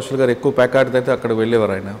సిద్ధార్థ కౌశల్ గారు ఎక్కువ పేకాటతో అయితే అక్కడ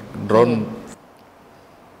వెళ్ళేవారు, ఆయన డ్రోన్.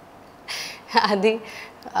 అది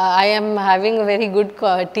I am having a very good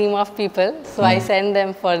team of people, so I send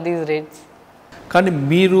them for these raids. కానీ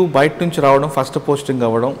మీరు బయట నుంచి రావడం, ఫస్ట్ పోస్టింగ్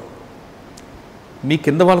అవ్వడం, మీ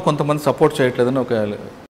కింద వాళ్ళు కొంతమంది సపోర్ట్ చేయట్లేదని ఒక.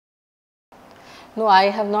 No, I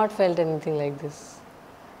have not felt anything like this.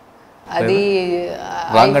 అది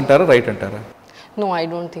రాంగ్ అంటారా, రైట్ అంటారా? No, I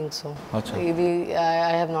don't think so. ఇది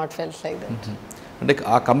I have not felt like that. అంటే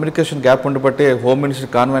ఆ కమ్యూనికేషన్ గ్యాప్ ఉండబట్టే హోమ్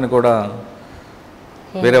మినిస్టర్ కాన్వాయ్ని కూడా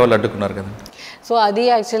వేరే వాళ్ళు అడ్డుకున్నారు కదా. So adi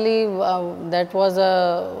actually that was a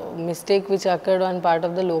mistake which occurred on part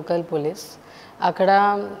of the local police. Akada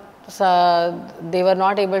they were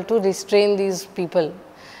not able to restrain these people.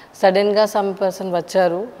 Sudden ga some person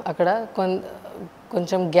vacharu akada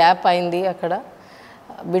koncham gap ayindi akada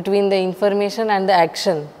between the information and the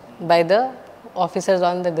action by the officers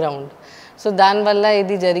on the ground. So dan valla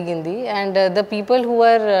idi jarigindi, and the people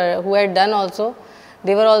who had done also,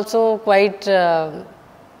 they were also quite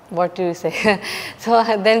what do you say? So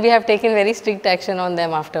then we have taken very strict action on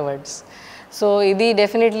them afterwards. So idi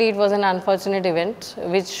definitely it was an unfortunate event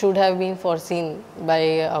which should have been foreseen by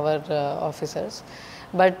our officers,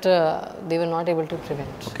 but they were not able to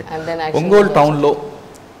prevent. Okay. And then action. Ongol town lo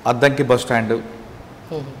Addanki bus stand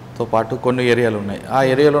తో పాటు కొన్ని ఏరియాలు ఉన్నాయి. ఆ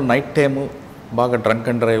ఏరియాలో night time బాగా drunk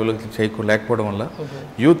and డ్రైవ్లు లేకపోవడం వల్ల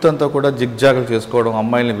యూత్ అంతా కూడా జిగ్జాగులు చేసుకోవడం,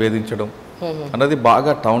 అమ్మాయిల్ని వేధించడం అన్నది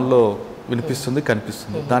బాగా టౌన్లో వినిపిస్తుంది,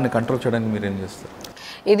 కనిపిస్తుంది. దాన్ని కంట్రోల్ చేయడానికి మీరు ఏం చేస్తారు?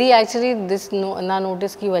 ఇది యాక్చువల్లీ నా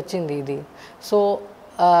నోటీస్కి వచ్చింది ఇది. So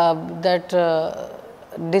that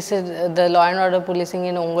the law and order policing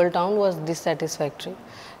in Ongol town was dissatisfactory.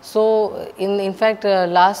 So in fact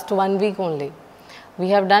last 1 week only we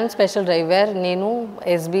have done special drive wear నేను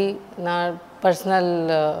ఎస్బీ నా పర్సనల్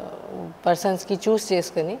పర్సన్స్కి చూస్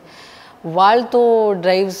చేసుకుని వాళ్ళతో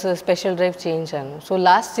డ్రైవ్స్ స్పెషల్ డ్రైవ్ చేయించాను. So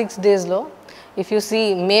last 6 daysలో if you see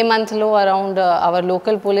మే మంత్లో around hour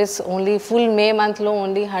local police only full మే మంత్లో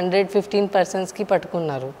only 115 personsకి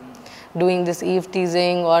పట్టుకున్నారు doing this eve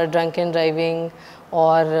teasing are drunk and driving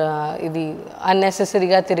are ఇది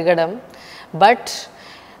అన్నెసెసరీగా తిరగడం. But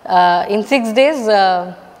in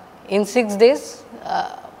 6 days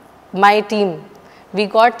my team we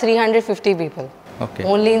got 350 people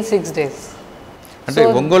only in 6 days. అంటే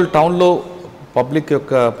ఒంగోలు టౌన్లో public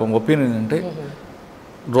యొక్క opinion అంటే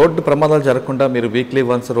road ప్రమాదాలు జరగకుండా మీరు వీక్లీ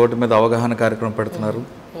వన్స్ రోడ్డు మీద అవగాహన కార్యక్రమం పెడుతున్నారు.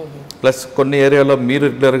 ప్లస్ కొన్ని ఏరియాలో మీరు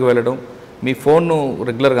రెగ్యులర్గా వెళ్ళడం, మీ ఫోన్ను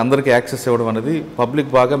రెగ్యులర్గా అందరికీ యాక్సెస్ ఇవ్వడం అనేది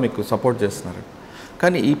పబ్లిక్ బాగా మీకు సపోర్ట్ చేస్తున్నారు.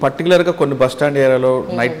 కానీ ఈ పర్టికులర్గా కొన్ని బస్ స్టాండ్ ఏరియాలో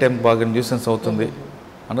నైట్ టైం బాగా న్యూసెన్స్ అవుతుంది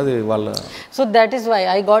అన్నది వాళ్ళ. So that is why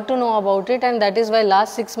I got to know about it and that is why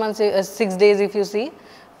last 6 days if you see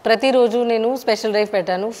ప్రతిరోజు నేను స్పెషల్ డ్రైవ్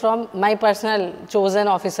పెట్టాను from my personal chosen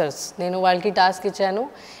officers. నేను వాళ్ళకి టాస్క్ ఇచ్చాను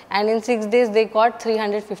and in 6 days they cot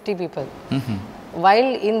 350 people. While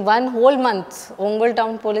in one whole month Ongole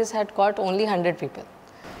town police had caught only 100 people.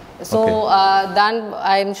 So then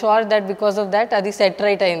I am sure that because of that adi set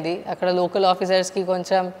right ayindi. Akkada local officers ki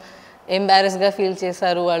koncham embarrassed ga feel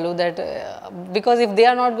chesaru vallu that because if they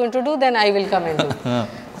are not going to do then I will come and do.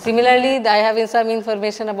 Similarly I have some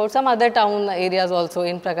information about some other town areas also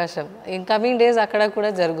in Prakasham. In coming days akkada kuda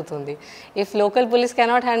jarugutundi. If local police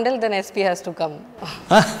cannot handle then SP has to come.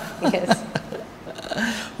 Yes.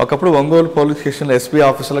 ఒకప్పుడు Ongole police స్టేషన్లో SP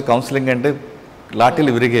ఆఫీసులో counselling అంటే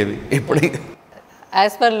లాఠీలు విరిగేవి. ఇప్పుడు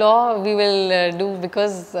as per law we will do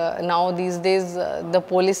because now these days the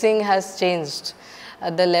policing has changed.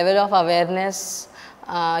 The level of awareness,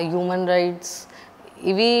 human rights,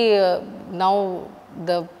 now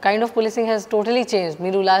the kind of policing has totally changed.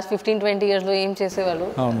 Meeru last 15-20 years lo em chesevallu,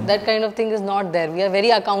 that kind of thing is not there. We are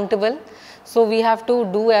very accountable, so we have to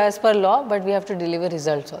do as per law but we have to deliver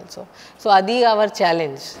results also. So adi our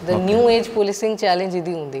challenge, the new age policing challenge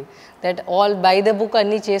idi undi, that all by the book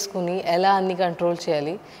anni cheskuni ela anni control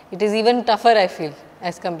cheyali. It is even tougher I feel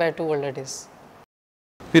as compared to older days.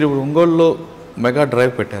 మీరు ఒంగోలులో mega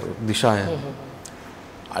drive పెట్టారు దిశ.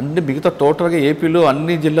 అన్ని మిగతా టోటల్గా ఏపీలో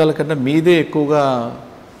అన్ని జిల్లాల కన్నా మీదే ఎక్కువగా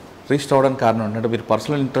రీచ్ అవ్వడానికి కారణం అంటే మీరు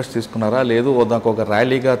పర్సనల్ ఇంట్రెస్ట్ తీసుకున్నారా, లేదు దానికి ఒక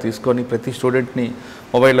ర్యాలీగా తీసుకొని ప్రతి స్టూడెంట్ని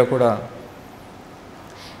మొబైల్లో కూడా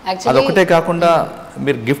అదొకటే కాకుండా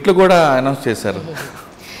మీరు గిఫ్ట్లు కూడా అనౌన్స్ చేశారు.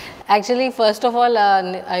 Actually, first of all,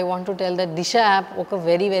 I want to tell that Disha app oka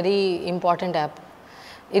very very important app.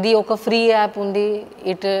 Idi oka free app undi.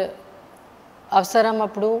 It avsaram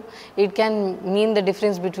appudu it can mean the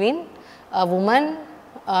difference between a woman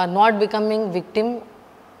not becoming victim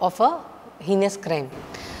of a heinous crime.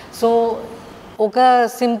 So oka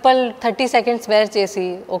simple 30 seconds wear చేసి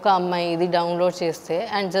ఒక అమ్మాయి ఇది download చేస్తే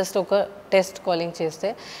and just ఒక test calling చేస్తే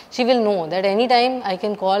she will know that anytime I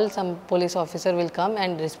can call, some police officer will come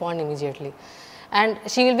and respond immediately and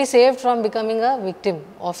she will be saved from becoming a victim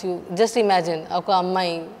of you. Just imagine ఒక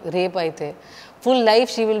అమ్మాయి rape అయితే full life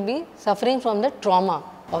she will be suffering from the trauma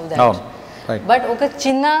of that. Right. But oka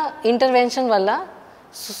chinna intervention valla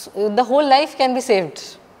the whole life can be saved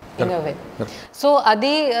in a way. So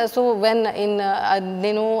adi so when in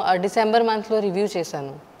nenu December month lo review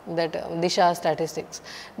chesanu that Disha statistics,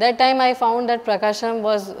 that time I found that Prakasham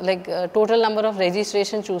was like total number of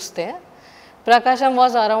registration chuste Prakasham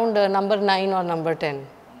was around number 9 or number 10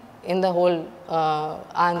 in the whole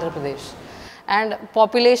Andhra Pradesh, and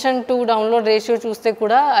population to download ratio chuste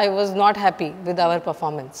kuda I was not happy with our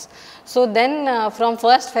performance. So then from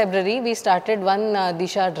 1st February we started one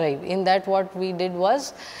Disha drive. In that what we did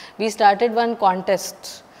was we started one contest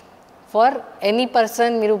for any person.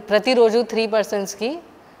 Miru prati roju 3 persons ki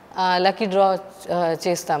lucky draw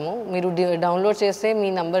chestamu. Miru download cheste me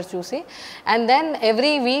number చూసి and then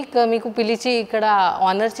every week మీకు పిలిచి ఇక్కడ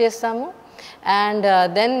honor చేస్తాము. And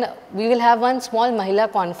then we will have one small Mahila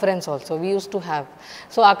conference also we used to have.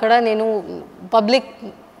 So akkada nenu public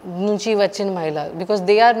nunchi vachin Mahila, because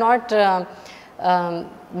they are not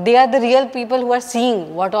they are the real people who are seeing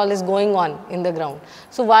what all is going on in the ground.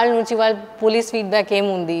 So వాళ్ళ నుంచి వాళ్ళ police feedback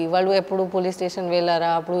ఏముంది, వాళ్ళు ఎప్పుడు police station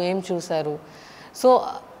వెళ్ళారా, అప్పుడు ఏం చూసారు. సో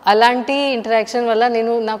అలాంటి ఇంటరాక్షన్ వల్ల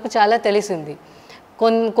నాకు చాలా తెలిసింది.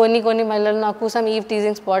 కొన్ని మహిళలు నాకు సమ్ ఈవ్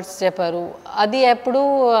టీజింగ్ స్పాట్స్ చెప్పారు. అది ఎప్పుడు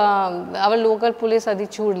అవర్ లోకల్ పోలీస్ అది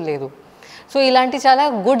చూడలేదు. సో ఇలాంటి చాలా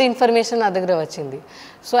గుడ్ ఇన్ఫర్మేషన్ నా దగ్గర వచ్చింది.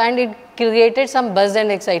 So and it created some buzz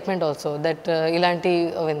and excitement also that ఇలాంటి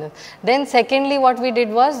awareness. Then secondly what we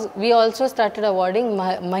did was we also started awarding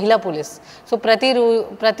మహిళా పోలీస్. సో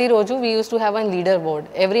ప్రతిరోజు we use to have an leader board,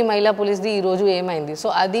 every మహిళా పోలీస్ది ఈరోజు ఏమైంది. So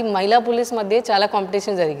అది మహిళా police మధ్య చాలా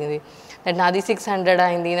కాంపిటీషన్ జరిగింది. దట్ నాది 600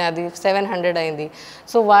 అయింది, నాది 700 అయింది.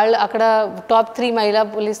 సో వాళ్ళు అక్కడ టాప్ 3 మహిళా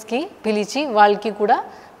పోలీస్కి పిలిచి వాళ్ళకి కూడా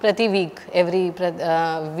ప్రతి ఎవ్రీ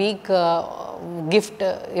వీక్ గిఫ్ట్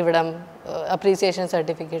ఇవ్వడం, appreciation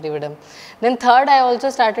certificate ఇవ్వడం. Then third, I also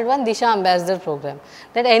started one Disha Ambassador program,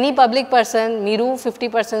 that any public person మీరు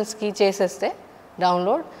 50%కి చేసేస్తే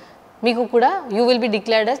డౌన్లోడ్ మీకు కూడా you will be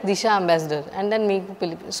declared as Disha Ambassador and then మీకు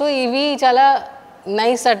పిలిపి. సో ఇవి చాలా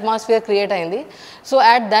నైస్ అట్మాస్ఫియర్ క్రియేట్ అయింది. సో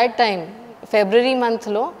అట్ దట్ టైమ్ ఫిబ్రవరి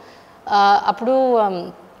మంత్లో అప్పుడు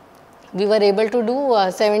we were able to do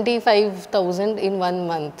 75,000 in 1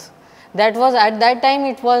 month. That was at that time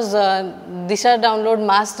it was Disha download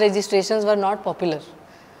mass registrations were not popular.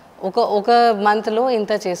 ఒక మంత్లో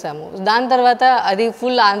ఇంత చేసాము. దాని తర్వాత అది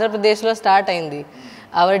ఫుల్ ఆంధ్రప్రదేశ్లో స్టార్ట్ అయింది.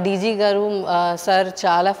 అవర్ డీజీ గారు సార్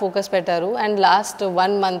చాలా ఫోకస్ పెట్టారు. అండ్ లాస్ట్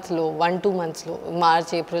 1-2 మంత్స్లో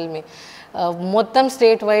మార్చ్, ఏప్రిల్, మే మొత్తం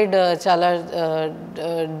స్టేట్ వైడ్ చాలా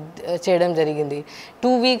చేయడం జరిగింది.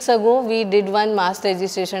 2 weeks ago we did one mass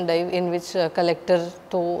registration drive in which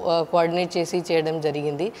కలెక్టర్తో కోఆర్డినేట్ చేసి చేయడం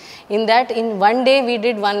జరిగింది. In that, in 1 day we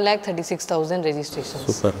did 1,36,000 registrations.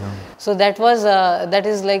 Super. So that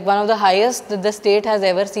is like one of the highest that the state has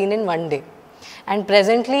ever seen in 1 day. And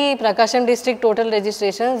presently Prakasham district total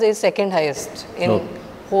registrations is second highest in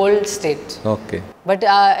whole state. Okay. But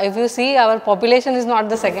if you see, our population is not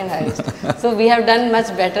the second highest. So we have done much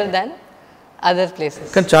better than other places.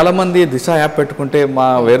 కానీ చాలా మంది దిశ app పెట్టుకుంటే మా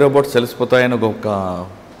వేరే abouts తెలిసిపోతాయని ఒక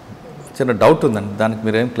చిన్న doubt ఉందండి. దానికి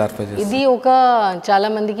మీరేం క్లారిఫై చేస్తారు? ఇది ఒక చాలా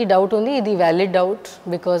మందికి డౌట్ ఉంది. ఇది valid doubt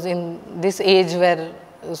because in this age where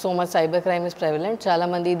so much cyber crime is prevalent. చాలా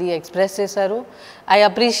మంది ఇది ఎక్స్ప్రెస్ చేశారు. I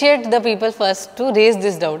appreciate the people first to raise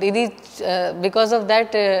this doubt. ఇది because of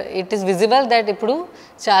that it is visible that ఇప్పుడు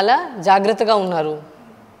చాలా జాగ్రత్తగా ఉన్నారు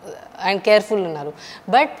అండ్ కేర్ఫుల్ ఉన్నారు.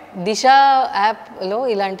 బట్ దిశ యాప్లో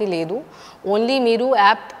ఇలాంటి లేదు. ఓన్లీ మీరు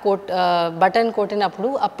యాప్ బటన్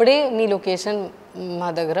కొట్టినప్పుడు అప్పుడే మీ లొకేషన్ మా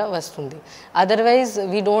దగ్గర వస్తుంది. Otherwise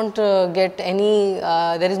we don't get any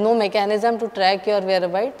there is no mechanism to track your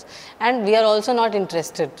వేర్అబౌట్స్ and we are also not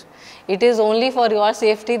interested. It is only for your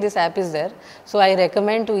safety this app is there. So I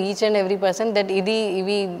recommend to each and every person that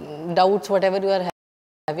ivi doubts whatever you are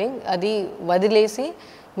having adi vadilesi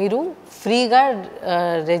మీరు ఫ్రీగా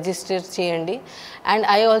register చేయండి. And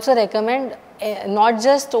I also recommend not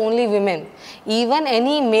just only women, even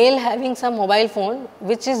any male having some mobile phone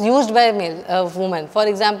which is used by a male woman. For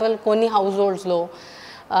example, konni households lo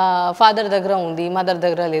father dagra undi, mother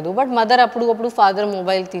dagra ledu, but mother appudu father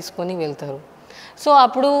mobile తీసుకొని వెళ్తారు. So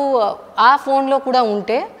అప్పుడు ఆ ఫోన్లో కూడా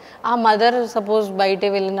ఉంటే ఆ mother suppose బయట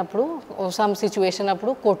వెళ్ళినప్పుడు సమ్ సిచ్యువేషన్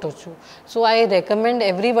అప్పుడు కొట్టొచ్చు. So I recommend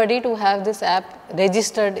everybody to have this app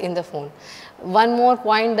registered in the phone. One more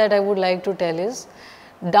point that I would like to tell is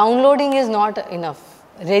downloading is not enough,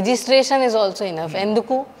 registration is also enough.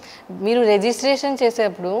 ఎందుకు? మీరు registration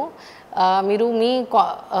చేసేప్పుడు మీరు మీ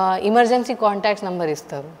emergency contacts number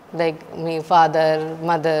ఇస్తారు, like మీ father,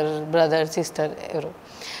 mother, brother, sister ఎవరు.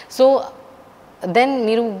 So then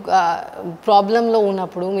మీరు ప్రాబ్లంలో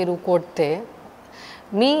ఉన్నప్పుడు మీరు కొడితే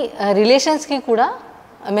మీ రిలేషన్స్కి కూడా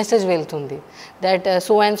మెసేజ్ వెళ్తుంది that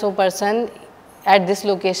so and so person at this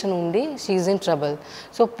location ఉంది, she is in trouble.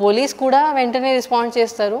 So police కూడా వెంటనే రెస్పాండ్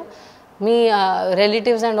చేస్తారు, మీ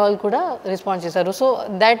రిలేటివ్స్ అండ్ ఆల్ కూడా రెస్పాండ్ చేస్తారు. So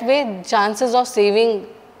that way chances of saving,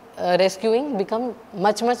 rescuing become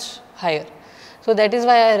much much higher. So that is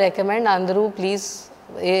why I recommend అందరూ please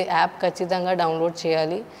A app ఖచ్చితంగా download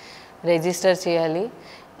చేయాలి, register చేయాలి.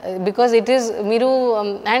 Because it is మీరు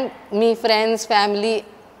and me friends, family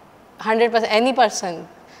 100% any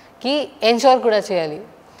పర్సన్కి ensure కూడా చేయాలి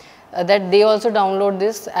that they also download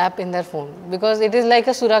this app in their phone, because it is like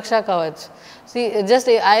a suraksha kavach. See, just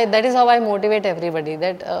that is how I motivate everybody,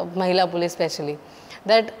 that mahila police especially,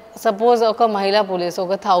 that suppose oka mahila police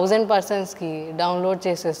oka 1000 persons ki download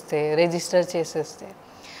cheseste, register cheseste,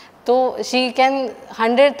 so she can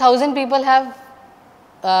 100,000 people have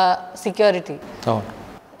security.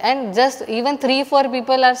 And just even 3-4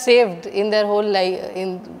 people are saved in their whole life,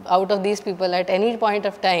 out of these people at any point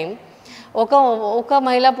of time. Oka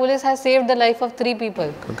Mahila police has saved the life of 3 people.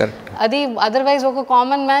 Correct. Adi otherwise oka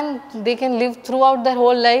common man, they can live throughout their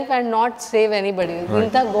whole life and not save anybody.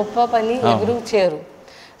 Inta goppa pani evru cheyaru.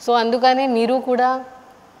 So andukane meeru kuda,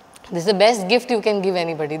 this is the best gift you can give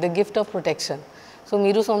anybody, the gift of protection. So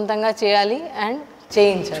meeru sontanga cheyali and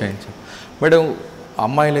change. Madam,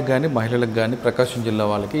 అమ్మాయిలకు కానీ మహిళలకు కానీ ప్రకాశం జిల్లా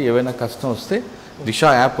వాళ్ళకి ఏవైనా కష్టం వస్తే దిశ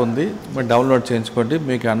app ఉంది, మీరు డౌన్లోడ్ చేయించుకోండి,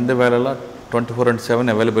 మీకు అన్ని వేళలా 24/7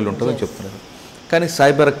 అవైలబుల్ ఉంటుందని చెప్తున్నారు. కానీ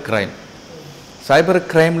సైబర్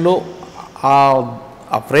క్రైమ్లో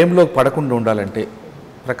ఆ ఫ్రేమ్లో పడకుండా ఉండాలంటే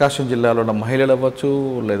ప్రకాశం జిల్లాలో ఉన్న మహిళలు అవ్వచ్చు,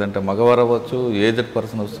 లేదంటే మగవారు అవ్వచ్చు, ఏజ్డ్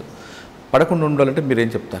పర్సన్ పడకుండా ఉండాలంటే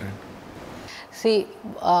మీరేం చెప్తారండి? See,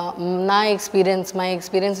 my experience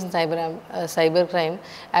in cyber crime,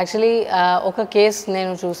 actually ఒక కేస్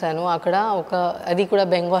నేను చూశాను. అక్కడ అది కూడా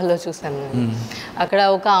బెంగాల్లో చూశాను. అక్కడ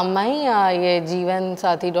ఒక అమ్మాయి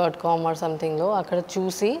jeevansathi.com or somethingలో అక్కడ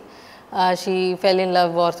చూసి she fell in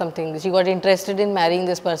love or something. She got interested in marrying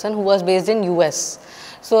this person who was based in US.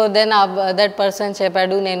 So then that person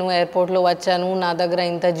చెప్పాడు, నేను ఎయిర్పోర్ట్లో వచ్చాను, నా దగ్గర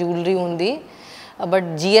ఇంత జ్యువెలరీ ఉంది, బట్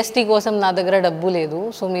జిఎస్టీ కోసం నా దగ్గర డబ్బు లేదు.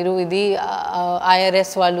 సో మీరు ఇది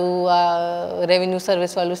ఐఆర్ఎస్ వాళ్ళు, రెవెన్యూ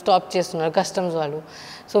సర్వీస్ వాళ్ళు స్టాప్ చేస్తున్నారు, కస్టమ్స్ వాళ్ళు.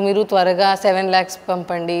 సో మీరు త్వరగా 7 lakhs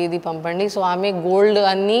పంపండి, ఇది పంపండి. సో ఆమె గోల్డ్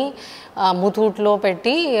అన్నీ ముతూట్లో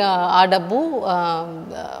పెట్టి ఆ డబ్బు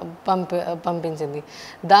పంపించింది.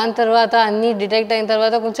 దాని తర్వాత అన్నీ డిటెక్ట్ అయిన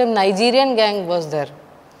తర్వాత కొంచెం Nigerian gang was there.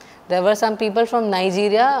 There were some people from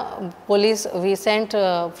Nigeria. Police we sent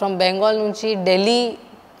from Bengal నుంచి ఢిల్లీ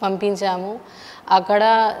పంపించాము. అక్కడ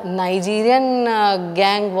Nigerian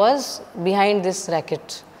gang was behind this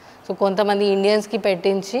racket. So కొంతమంది ఇండియన్స్కి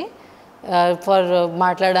పెట్టించి ఫర్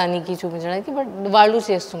మాట్లాడడానికి, చూపించడానికి, బట్ వాళ్ళు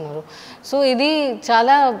చేస్తున్నారు. సో ఇది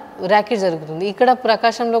చాలా ర్యాకెట్ జరుగుతుంది. ఇక్కడ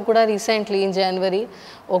ప్రకాశంలో కూడా రీసెంట్లీ ఇన్ జనవరి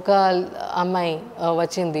ఒక అమ్మాయి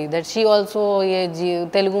వచ్చింది, దట్ షీ ఆల్సో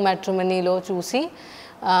తెలుగు మ్యాట్రిమనీలో చూసి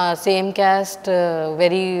same caste,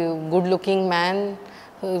 very good looking man,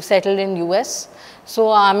 settled in US. So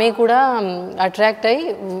ఆమె కూడా అట్రాక్ట్ అయ్యి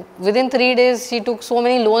within 3 days she took so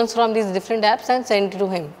many loans from these different apps and sent to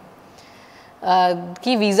him.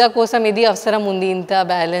 కి visa కోసం ఇది అవసరం ఉంది, ఇంత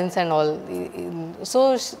balance and all. So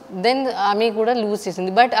then ఆమె కూడా లూజ్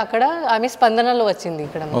చేసింది. బట్ అక్కడ ఆమె స్పందనలో వచ్చింది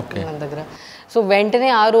ఇక్కడ మన దగ్గర. సో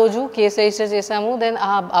వెంటనే ఆ రోజు కేసు రిజిస్టర్ చేసాము. దెన్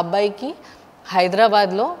ఆ అబ్బాయికి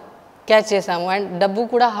హైదరాబాద్లో క్యాచ్ చేసాము. అండ్ డబ్బు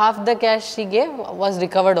కూడా half the cash she gave was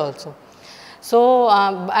recovered also. So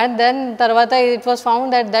and then తర్వాత it was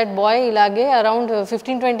found that boy ఇలాగే అరౌండ్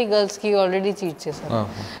 15-20 గర్ల్స్కి ఆల్రెడీ చీట్ చేశారు.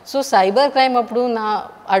 సో సైబర్ క్రైమ్ అప్పుడు నా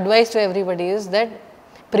advice to everybody is that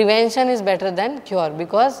prevention is better than cure.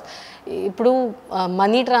 Because ఇప్పుడు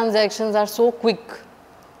money transactions are so quick.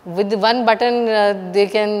 With one button they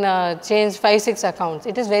can change 5-6 accounts.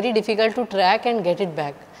 It is very difficult to track and get it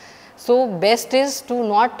back. So best is to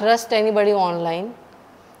not trust anybody online,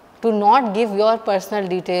 to not give your personal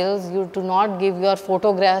details, you to not give your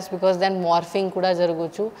photographs, because then morphing kuda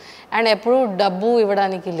jaragochu, and eppudu dabbu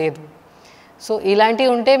ivvadaniki ledu. So ilanti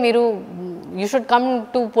unte meeru you should come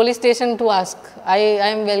to police station to ask.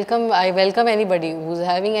 I welcome anybody who is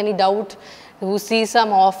having any doubt, who sees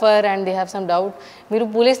some offer and they have some doubt. Meeru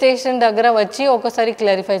police station daggara vachi okasari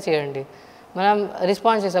clarify cheyandi. Manam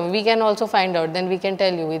response chesam, we can also find out, then we can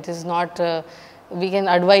tell you it is not we can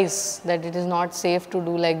advise that it is not safe to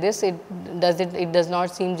do like this. It does not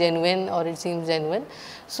seem genuine or it seems genuine.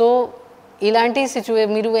 So ilanti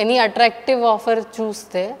situation meeru any attractive offer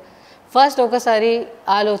చూస్తే first ఒకసారి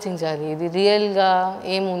ఆలోచించాలి, ఇది రియల్గా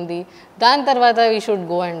ఏముంది, దాని తర్వాత we should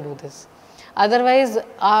go and do this. Otherwise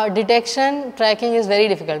ఆ detection tracking is very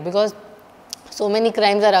difficult, because so many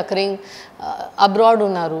crimes are occurring. Abroad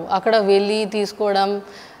ఉన్నారు, అక్కడ వెళ్ళి తీసుకోవడం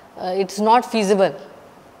it's not feasible,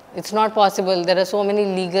 it's not possible. There are so many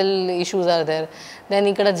legal issues are there. Then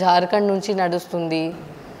ఇక్కడ జార్ఖండ్ నుంచి నడుస్తుంది,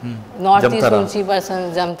 north east నుంచి person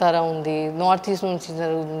జమ్తారా ఉంది, నార్త్ ఈస్ట్ నుంచి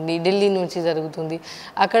జరుగుతుంది, ఢిల్లీ నుంచి జరుగుతుంది.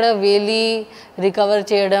 అక్కడ వెళ్ళి రికవర్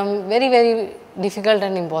చేయడం very very difficult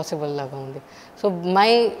and impossible లాగా ఉంది. So my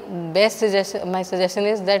suggestion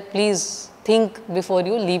is that please think before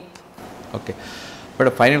you leap. Okay but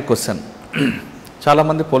final question,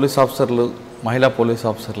 చాలామంది పోలీస్ ఆఫీసర్లు, మహిళా పోలీస్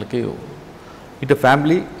ఆఫీసర్లకి ఇటు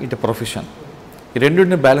ఫ్యామిలీ ఇటు ప్రొఫెషన్, ఈ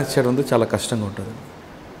రెండింటిని బ్యాలెన్స్ చేయడం చాలా కష్టంగా ఉంటుంది.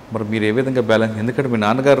 మరి మీరు ఏ విధంగా బ్యాలెన్స్, ఎందుకంటే మీ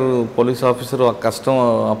నాన్నగారు పోలీస్ ఆఫీసరు, ఆ కష్టం,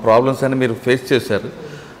 ఆ ప్రాబ్లమ్స్ అన్నీ మీరు ఫేస్ చేశారు.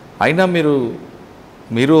 అయినా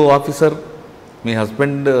మీరు ఆఫీసర్, మీ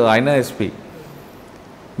హస్బెండ్ ఆయన ఎస్పీ,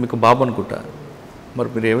 మీకు బాబు అనుకుంటా,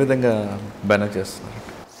 మరి మీరు ఏ విధంగా బ్యాలెన్స్ చేస్తున్నారు?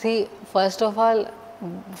 See, first of all,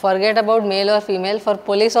 forget about male or female. For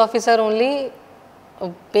police officer only,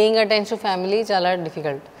 paying attention to family చాలా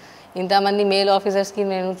డిఫికల్ట్. ఇంతమంది మేల్ ఆఫీసర్స్కి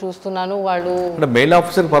నేను చూస్తున్నాను, వాళ్ళు మేల్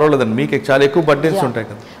ఆఫీసర్ పర్వాలేదండి, మీకు చాలా ఎక్కువ బర్డెన్స్ ఉంటాయి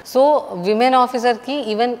కదా. సో విమెన్ ఆఫీసర్కి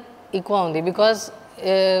ఈవెన్ ఎక్కువ ఉంది, because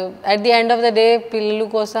at the end of the day పిల్లల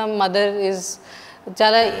కోసం మదర్ ఇస్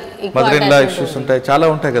చాలా ఎక్కువ ఇష్యూస్ ఉంటాయి, చాలా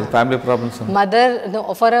ఉంటాయి కదా family problems. Mother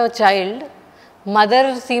for a child, mother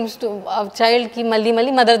seems to చైల్డ్కి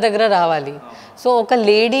మళ్ళీ మదర్ దగ్గర రావాలి. సో ఒక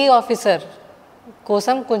లేడీ ఆఫీసర్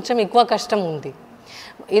కోసం కొంచెం ఎక్కువ కష్టం ఉంది.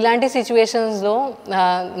 ఇలాంటి సిచ్యువేషన్స్లో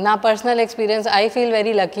నా personal experience I feel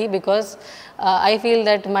very lucky because I feel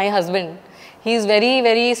that my husband he is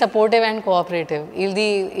very supportive and cooperative.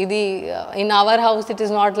 ఇది in our house it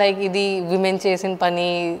is not like ఇది women చేసిన పని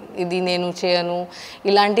ఇది నేను చేయను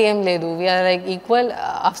ఇలాంటి ఏం లేదు. we are like equal.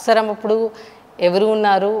 అవసరం అప్పుడు ఎవరు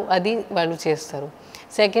ఉన్నారు అది వాళ్ళు చేస్తారు.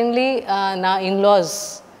 సెకండ్లీ నా in-laws,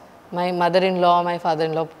 my mother in law, my father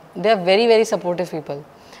in law, they are very supportive people.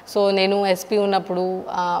 So నేను ఎస్పీ ఉన్నప్పుడు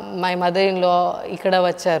మై మదర్ ఇన్ లా ఇక్కడ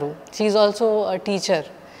వచ్చారు. She is also teacher,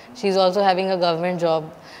 she is also having a government job.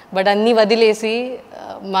 But అన్నీ వదిలేసి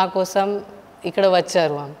మా కోసం ఇక్కడ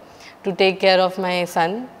వచ్చారు to take care of my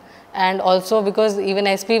son. And also because even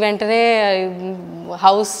SP వెంటనే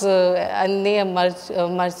హౌస్ అన్నీ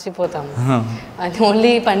మర్చిపోతాము. అది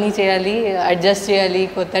ఓన్లీ పని చేయాలి, అడ్జస్ట్ చేయాలి,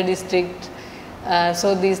 కొత్త district. So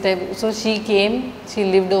these type. So she came, she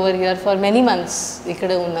lived over here for many months.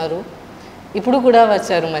 ఇక్కడ ఉన్నారు, ఇప్పుడు కూడా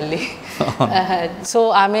వచ్చారు మళ్ళీ. సో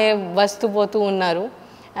ఆమె వస్తూ పోతూ ఉన్నారు.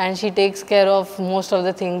 And she takes care of most of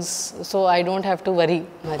the things, so I don't have to worry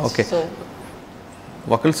much. Okay. So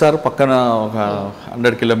Vakeel sir పక్కన ఒక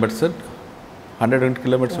 100 కిలోమీటర్స్ 100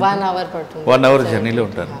 కిలోమీటర్స్ 1 hour పడుతుంది. 1 hour జర్నీలో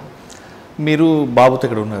ఉంటారు. మీరు బాబుతో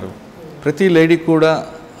ఇక్కడ ఉన్నారు. ప్రతి లేడీ కూడా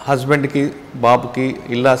హస్బెండ్కి, బాబుకి,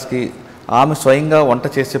 ఇల్లాస్కి ఆమె స్వయంగా వంట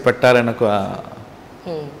చేసి పెట్టాలని ఒక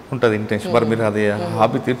ఉంటుంది ఇంటెన్షన్. మరి మీరు అది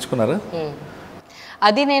హాబీ తీర్చుకున్నారా?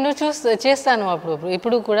 అది నేను చేస్తాను అప్పుడప్పుడు.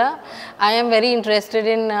 ఇప్పుడు కూడా I'm very interested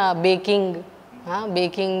in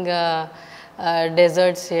baking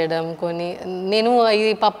desserts చేయడం. కొన్ని నేను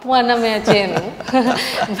ఇది పప్పు అన్నం చేయను,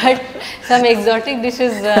 but some exotic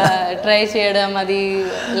dishes try చేయడం. అది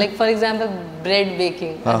like for example bread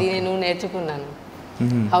baking, అది నేను నేర్చుకున్నాను.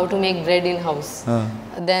 How to make bread in house.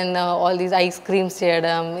 Then all these ice creams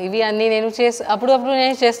చేయడం, ఇవి అన్నీ నేను అప్పుడప్పుడు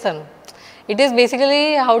నేను చేస్తాను. It is basically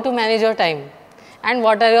how to manage your time and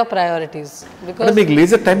what are your priorities. Because మీకు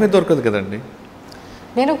లీజర్ టైమే దొరకదు కదండి.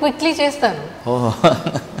 నేను క్విక్లీ చేస్తాను.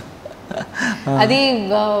 అది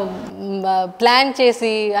ప్లాన్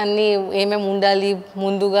చేసి అన్నీ ఏమేమి ఉండాలి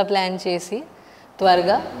ముందుగా ప్లాన్ చేసి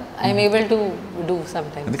త్వరగా I'm able to do some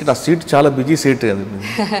times. ఎందుకంటే ఆ సీట్ చాలా బిజీ సీట్ కదా.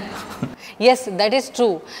 Yes, that is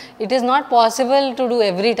true. It is not possible to do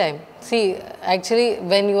every time. See, actually,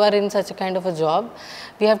 when you are in such a kind of a job,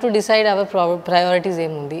 we have to decide our priorities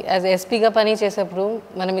ఏముంది. As ఎస్పీగా పని చేసేప్పుడు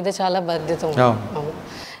మన మీద చాలా బాధ్యత ఉంది.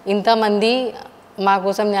 ఇంతమంది మా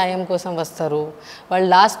కోసం న్యాయం కోసం వస్తారు, వాళ్ళు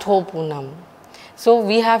లాస్ట్ హోప్ ఉన్నాము. So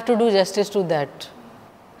we have to do justice to that.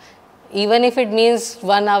 Even if it means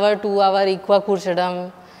 1 hour 2 hour ఎక్కువ కూర్చోడం,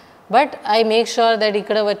 but I make sure that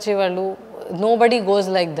ఇక్కడ వచ్చే వాళ్ళు nobody goes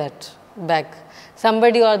like that back.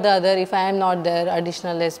 Somebody or the other, if I am not there,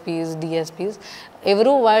 additional SPs, DSPs,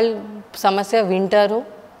 ఎవరు వాళ్ళు సమస్య వింటారు,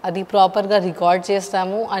 అది ప్రాపర్గా రికార్డ్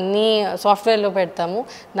చేస్తాము, అన్నీ సాఫ్ట్వేర్లో పెడతాము,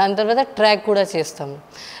 దాని తర్వాత ట్రాక్ కూడా చేస్తాము.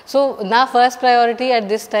 సో నా first priority at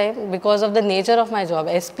this time, because of the nature of my job,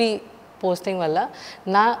 SP posting వల్ల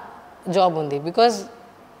నా జాబ్ ఉంది. Because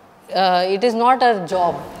it is not a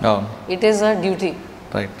job, it is a duty.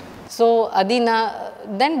 Right. So అది నా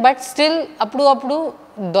దెన్, బట్ స్టిల్ అప్పుడు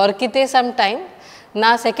దొరికితే some time నా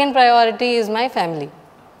second priority is my family.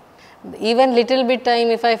 Even little bit time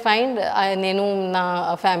if I find, నేను నా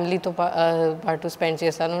ఫ్యామిలీతో పాటు స్పెండ్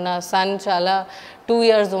చేస్తాను. నా సన్ చాలా 2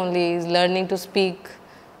 years only, is learning to speak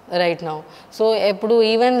right now. So ఎప్పుడు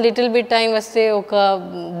ఈవెన్ లిటిల్ బిట్ టైం వస్తే ఒక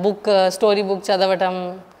బుక్, స్టోరీ బుక్ చదవటం,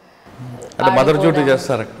 మదర్ డ్యూటీ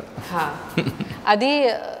చేస్తారు అది.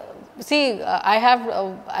 See, I have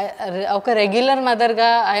ఒక regular మదర్గా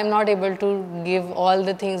I'm not able to give all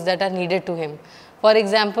the things that are needed to him. For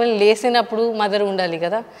example లేసినప్పుడు mother ఉండాలి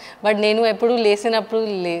కదా, but నేను ఎప్పుడు లేసినప్పుడు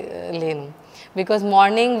లేను. Because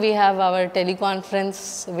morning we have our teleconference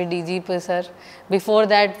with DGP sir. Before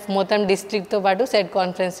that మొత్తం డిస్ట్రిక్ట్తో పాటు set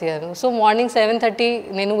conference చేయాలి. So morning 7:30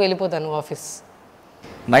 నేను వెళ్ళిపోతాను ఆఫీస్.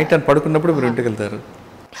 నైట్ అని పడుకున్నప్పుడు మీరు ఇంటికి వెళ్తారు?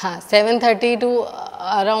 7:30 to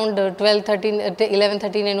అరౌండ్ 12:30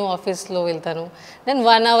 11:30 నేను ఆఫీస్లో వెళ్తాను. దెన్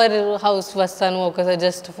 1 hour హౌస్ వస్తాను, ఒకసారి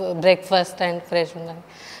జస్ట్ బ్రేక్ఫాస్ట్ అండ్ ఫ్రెష్ ఉన్నాను,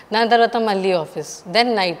 దాని తర్వాత మళ్ళీ office,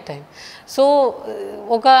 then night time. So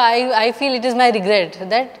ఒక I feel it is my regret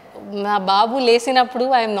that నా బాబు లేసినప్పుడు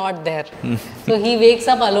I'm not there. So he wakes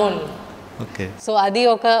up alone. So అది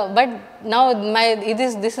ఒక, but now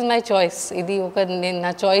this is my choice. ఇది ఒక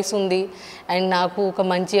నా చాయిస్ ఉంది అండ్ నాకు ఒక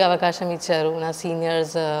మంచి అవకాశం ఇచ్చారు నా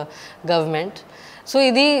సీనియర్స్ గవర్నమెంట్. సో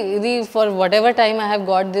ఇది for what ever time I have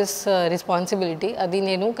got this responsibility, అది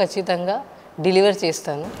నేను ఖచ్చితంగా డెలివర్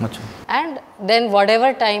చేస్తాను. And then what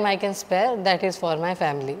ever time I can spare that is for my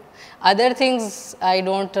family. Other things I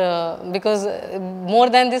don't, because more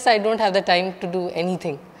than this I don't have the time to do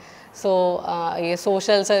anything. So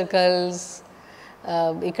social circles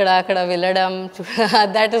ఇక్కడ అక్కడ వెళ్ళడం,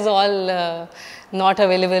 that is all not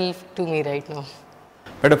available to me right now.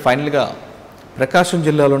 Madam, ఫైనల్గా ప్రకాశం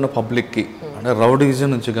జిల్లాలో ఉన్న పబ్లిక్కి అంటే rowdyism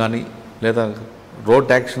నుంచి కానీ లేదా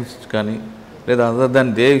రోడ్ యాక్షన్స్ కానీ లేదా అదర్ దాన్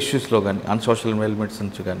దే ఇష్యూస్లో కానీ అన్సోషల్ ఎలిమెంట్స్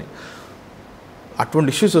నుంచి కానీ అటువంటి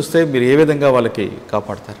ఇష్యూస్ వస్తే మీరు ఏ విధంగా వాళ్ళకి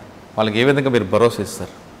కాపాడతారు? వాళ్ళకి ఏ విధంగా మీరు భరోసా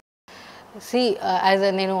ఇస్తారు? యాజ్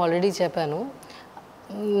నేను ఆల్రెడీ చెప్పాను,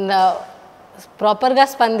 ప్రాపర్గా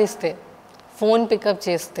స్పందిస్తే, ఫోన్ పికప్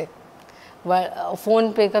చేస్తే, ఫోన్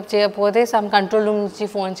పికప్ చేయకపోతే సమ్ కంట్రోల్ రూమ్ నుంచి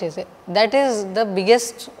ఫోన్ చేసే, దట్ ఈస్ ద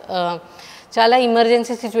బిగ్గెస్ట్. చాలా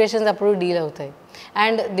ఎమర్జెన్సీ సిచ్యువేషన్స్ అప్పుడు డీల్ అవుతాయి.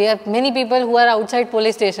 And they are many people who are out side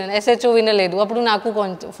police station, SHO వినలేదు, అప్పుడు నాకు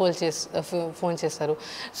ఫోన్ చేస్తారు.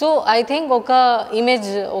 సో ఐ థింక్ ఒక ఇమేజ్,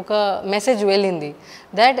 ఒక మెసేజ్ వెళ్ళింది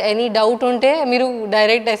దట్ ఎనీ డౌట్ ఉంటే మీరు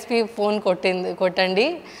డైరెక్ట్ SP ఫోన్ కొట్టండి,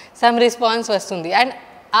 సమ్ రెస్పాన్స్ వస్తుంది. అండ్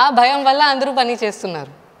ఆ భయం వల్ల అందరూ పని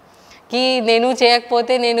చేస్తున్నారు. కి నేను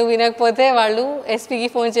చేయకపోతే, నేను వినకపోతే వాళ్ళు SPకి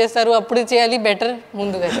ఫోన్ చేస్తారు, అప్పుడు చేయాలి బెటర్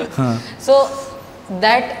ముందుగా. So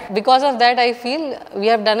that because of that I feel we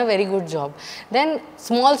have done a very good job. Then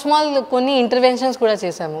small కొన్ని interventions కూడా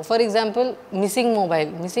చేసాము. For example missing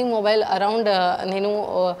mobile around నేను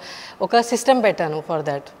ఒక సిస్టమ్ పెట్టాను for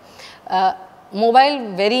that. Mobile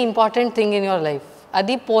very important thing in your life.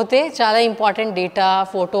 అది పోతే చాలా important data,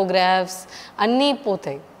 photographs అన్నీ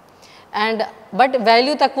పోతాయి. అండ్ బట్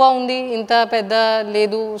వాల్యూ తక్కువ ఉంది, ఇంత పెద్ద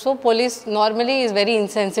లేదు. So police normally is very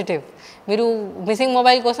insensitive. మీరు మిస్సింగ్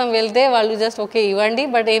మొబైల్ కోసం వెళ్తే వాళ్ళు జస్ట్ ఓకే ఇవ్వండి,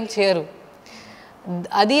 బట్ ఏం చేయరు.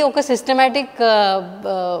 అది ఒక సిస్టమేటిక్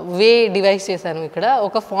వే డివైస్ చేశాను. ఇక్కడ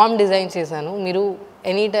ఒక ఫామ్ డిజైన్ చేశాను.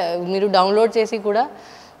 మీరు డౌన్లోడ్ చేసి కూడా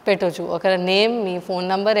పెట్టవచ్చు. ఒక నేమ్, మీ ఫోన్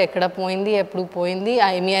నెంబర్, ఎక్కడ పోయింది, ఎప్పుడు పోయింది,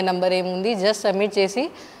 IMEI నెంబర్ ఏముంది, జస్ట్ సబ్మిట్ చేసి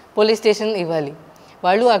పోలీస్ స్టేషన్ ఇవ్వాలి.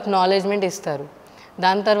 వాళ్ళు అక్నాలెడ్జ్మెంట్ ఇస్తారు.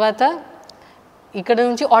 దాని తర్వాత ఇక్కడ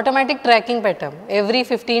నుంచి ఆటోమేటిక్ ట్రాకింగ్ పెట్టాం. ఎవ్రీ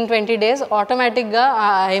 15-20 డేస్ ఆటోమేటిక్గా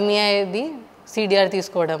IMEIది CDR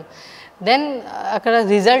తీసుకోవడం. దెన్ అక్కడ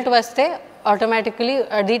రిజల్ట్ వస్తే ఆటోమేటికలీ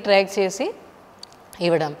అది ట్రాక్ చేసి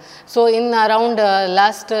ఇవ్వడం. సో ఇన్ అరౌండ్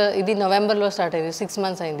లాస్ట్, ఇది నవంబర్లో స్టార్ట్ అయింది, 6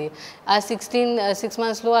 months అయింది. ఆ 6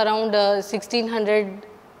 monthsలో అరౌండ్ 1600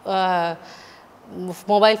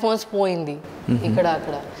 మొబైల్ ఫోన్స్ పోయింది ఇక్కడ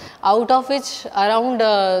అక్కడ. Out of which around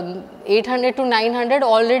 800 to 900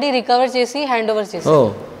 already recover చేసి హ్యాండ్ ఓవర్ చేసి.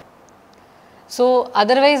 సో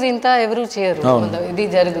అదర్వైజ్ ఇంత ఎవరు చేయరు, ఇది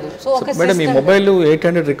జరగదు. సో ఒక మొబైల్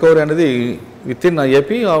 800 రికవర్ అనేది with in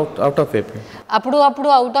AP, out of AP, అప్పుడు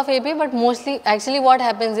out of AP. But mostly actually what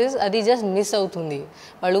happens is అది జస్ట్ మిస్ అవుతుంది.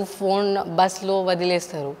 వాళ్ళు ఫోన్ బస్లో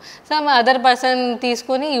వదిలేస్తారు, సమ్ అదర్ పర్సన్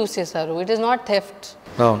తీసుకొని యూజ్ చేస్తారు. It is not theft.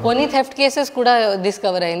 కొన్ని థెఫ్ట్ కేసెస్ కూడా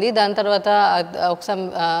డిస్కవర్ అయింది. దాని తర్వాత ఒకసారి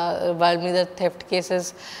వాళ్ళ మీద థెఫ్ట్ కేసెస్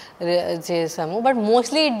చేసాము. But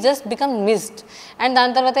mostly it just become missed. And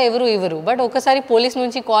దాని తర్వాత ఎవరు ఇవ్వరు. బట్ ఒకసారి పోలీస్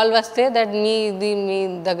నుంచి కాల్ వస్తే దట్ మీ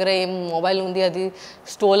దగ్గర ఏం మొబైల్ ఉంది, అది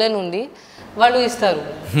స్టోలెన్ ఉంది, వాళ్ళు ఇస్తారు.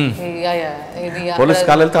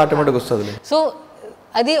 సో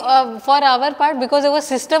అది ఫర్ అవర్ పార్ట్, బికాజ్ ఒక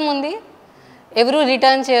సిస్టమ్ ఉంది, ఎవరు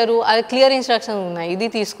రిటర్న్ చేయరు, అది క్లియర్ ఇన్స్ట్రక్షన్స్ ఉన్నాయి, ఇది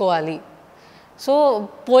తీసుకోవాలి. So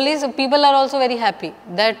police people are also very happy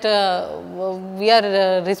that we are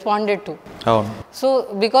responded to. So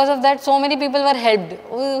because of that so many people were helped.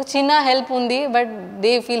 Chinna help undi but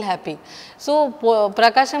they feel happy. So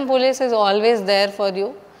Prakasham police is always there for you.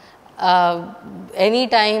 Any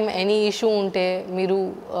time any issue unte meeru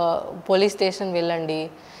police station vellandi.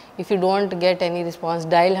 If you don't get any response,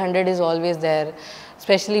 dial 100 is always there.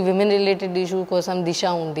 Especially women related issue kosam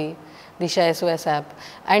Disha undi. Disha SOS app.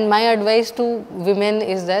 And my advice to women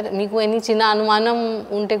is that meeku any chinna anumanam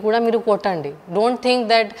unte kuda meeru kottandi. Don't think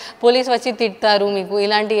that police vachi tittaru meeku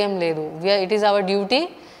ilanti em ledu. It is our duty.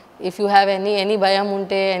 If you have any bayam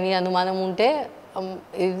unte, any anumanam unte,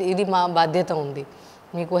 idi ma బాధ్యత ఉంది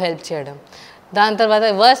మీకు help చేయడం. దాని తర్వాత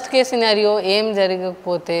worst case scenario ఏం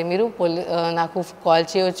జరగకపోతే మీరు నాకు కాల్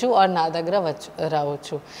చేయవచ్చు ఆర్ నా దగ్గర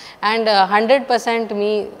రావచ్చు. And 100%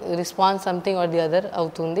 me response something or the other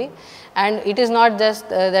అవుతుంది. And it is not just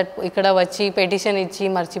that ఇక్కడ వచ్చి పెటిషన్ ఇచ్చి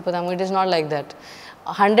మర్చిపోతాము. It is not like that.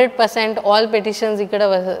 100% all petitions ఇక్కడ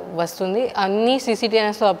వస్తుంది. అన్నీ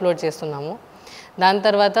CCTVలో అప్లోడ్ చేస్తున్నాము. దాని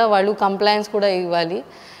తర్వాత వాళ్ళు కంప్లైంట్స్ కూడా ఇవ్వాలి.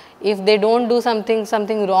 If they don't do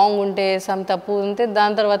something wrong ఉంటే, సమ్ తప్పు ఉంటే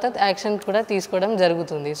దాని తర్వాత యాక్షన్ కూడా తీసుకోవడం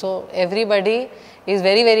జరుగుతుంది. So everybody is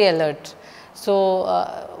very very alert. So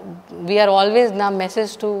we are always, నా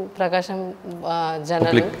మెసేజ్ టు ప్రకాశం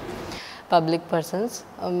జనాలు, పబ్లిక్ పర్సన్స్.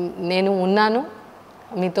 నేను ఉన్నాను,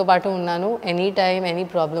 మీతో పాటు ఉన్నాను. ఎనీ టైం ఎనీ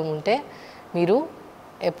ప్రాబ్లం ఉంటే మీరు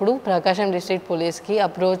ఎప్పుడు ప్రకాశం డిస్ట్రిక్ట్ పోలీస్కి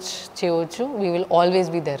అప్రోచ్ చేయవచ్చు. We will always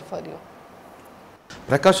be there for you.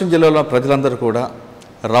 ప్రకాశం జిల్లాలో ప్రజలందరూ కూడా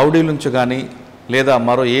రౌడీల నుంచి కానీ లేదా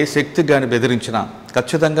మరో ఏ శక్తికి కానీ బెదిరించినా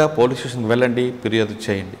ఖచ్చితంగా పోలీస్ స్టేషన్కి వెళ్ళండి, ఫిర్యాదు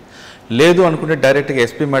చేయండి. లేదు అనుకుంటే డైరెక్ట్గా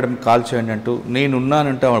ఎస్పీ మేడం కాల్ చేయండి అంటూ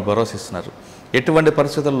నేనున్నానంటూ ఆమె భరోసా ఇస్తున్నారు. ఎటువంటి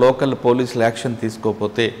పరిస్థితుల్లో లోకల్ పోలీసులు యాక్షన్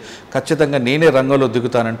తీసుకోకపోతే ఖచ్చితంగా నేనే రంగంలో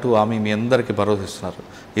దిగుతానంటూ ఆమె మీ అందరికీ భరోసా ఇస్తున్నారు.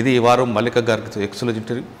 ఇది ఈ వారం మల్లిక గారికి ఎక్స్క్లూజివ్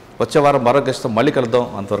ఇంటర్వ్యూ. వచ్చే వారం మరో గెస్ట్తో మళ్ళీ కలుద్దాం.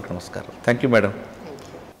 అంతవరకు నమస్కారం. Thank you madam.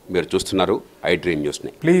 మీరు చూస్తున్నారు iDream న్యూస్ని.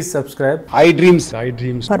 Please subscribe iDreams.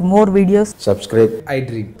 for more videos. Subscribe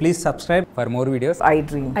iDream. Please subscribe for more videos.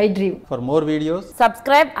 iDream. For more videos.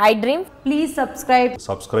 Subscribe iDream. Please subscribe.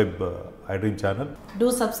 Subscribe iDream channel. Do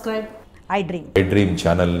subscribe iDream. iDream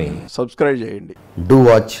ఛానల్ని subscribe చేయండి. Do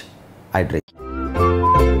watch iDream.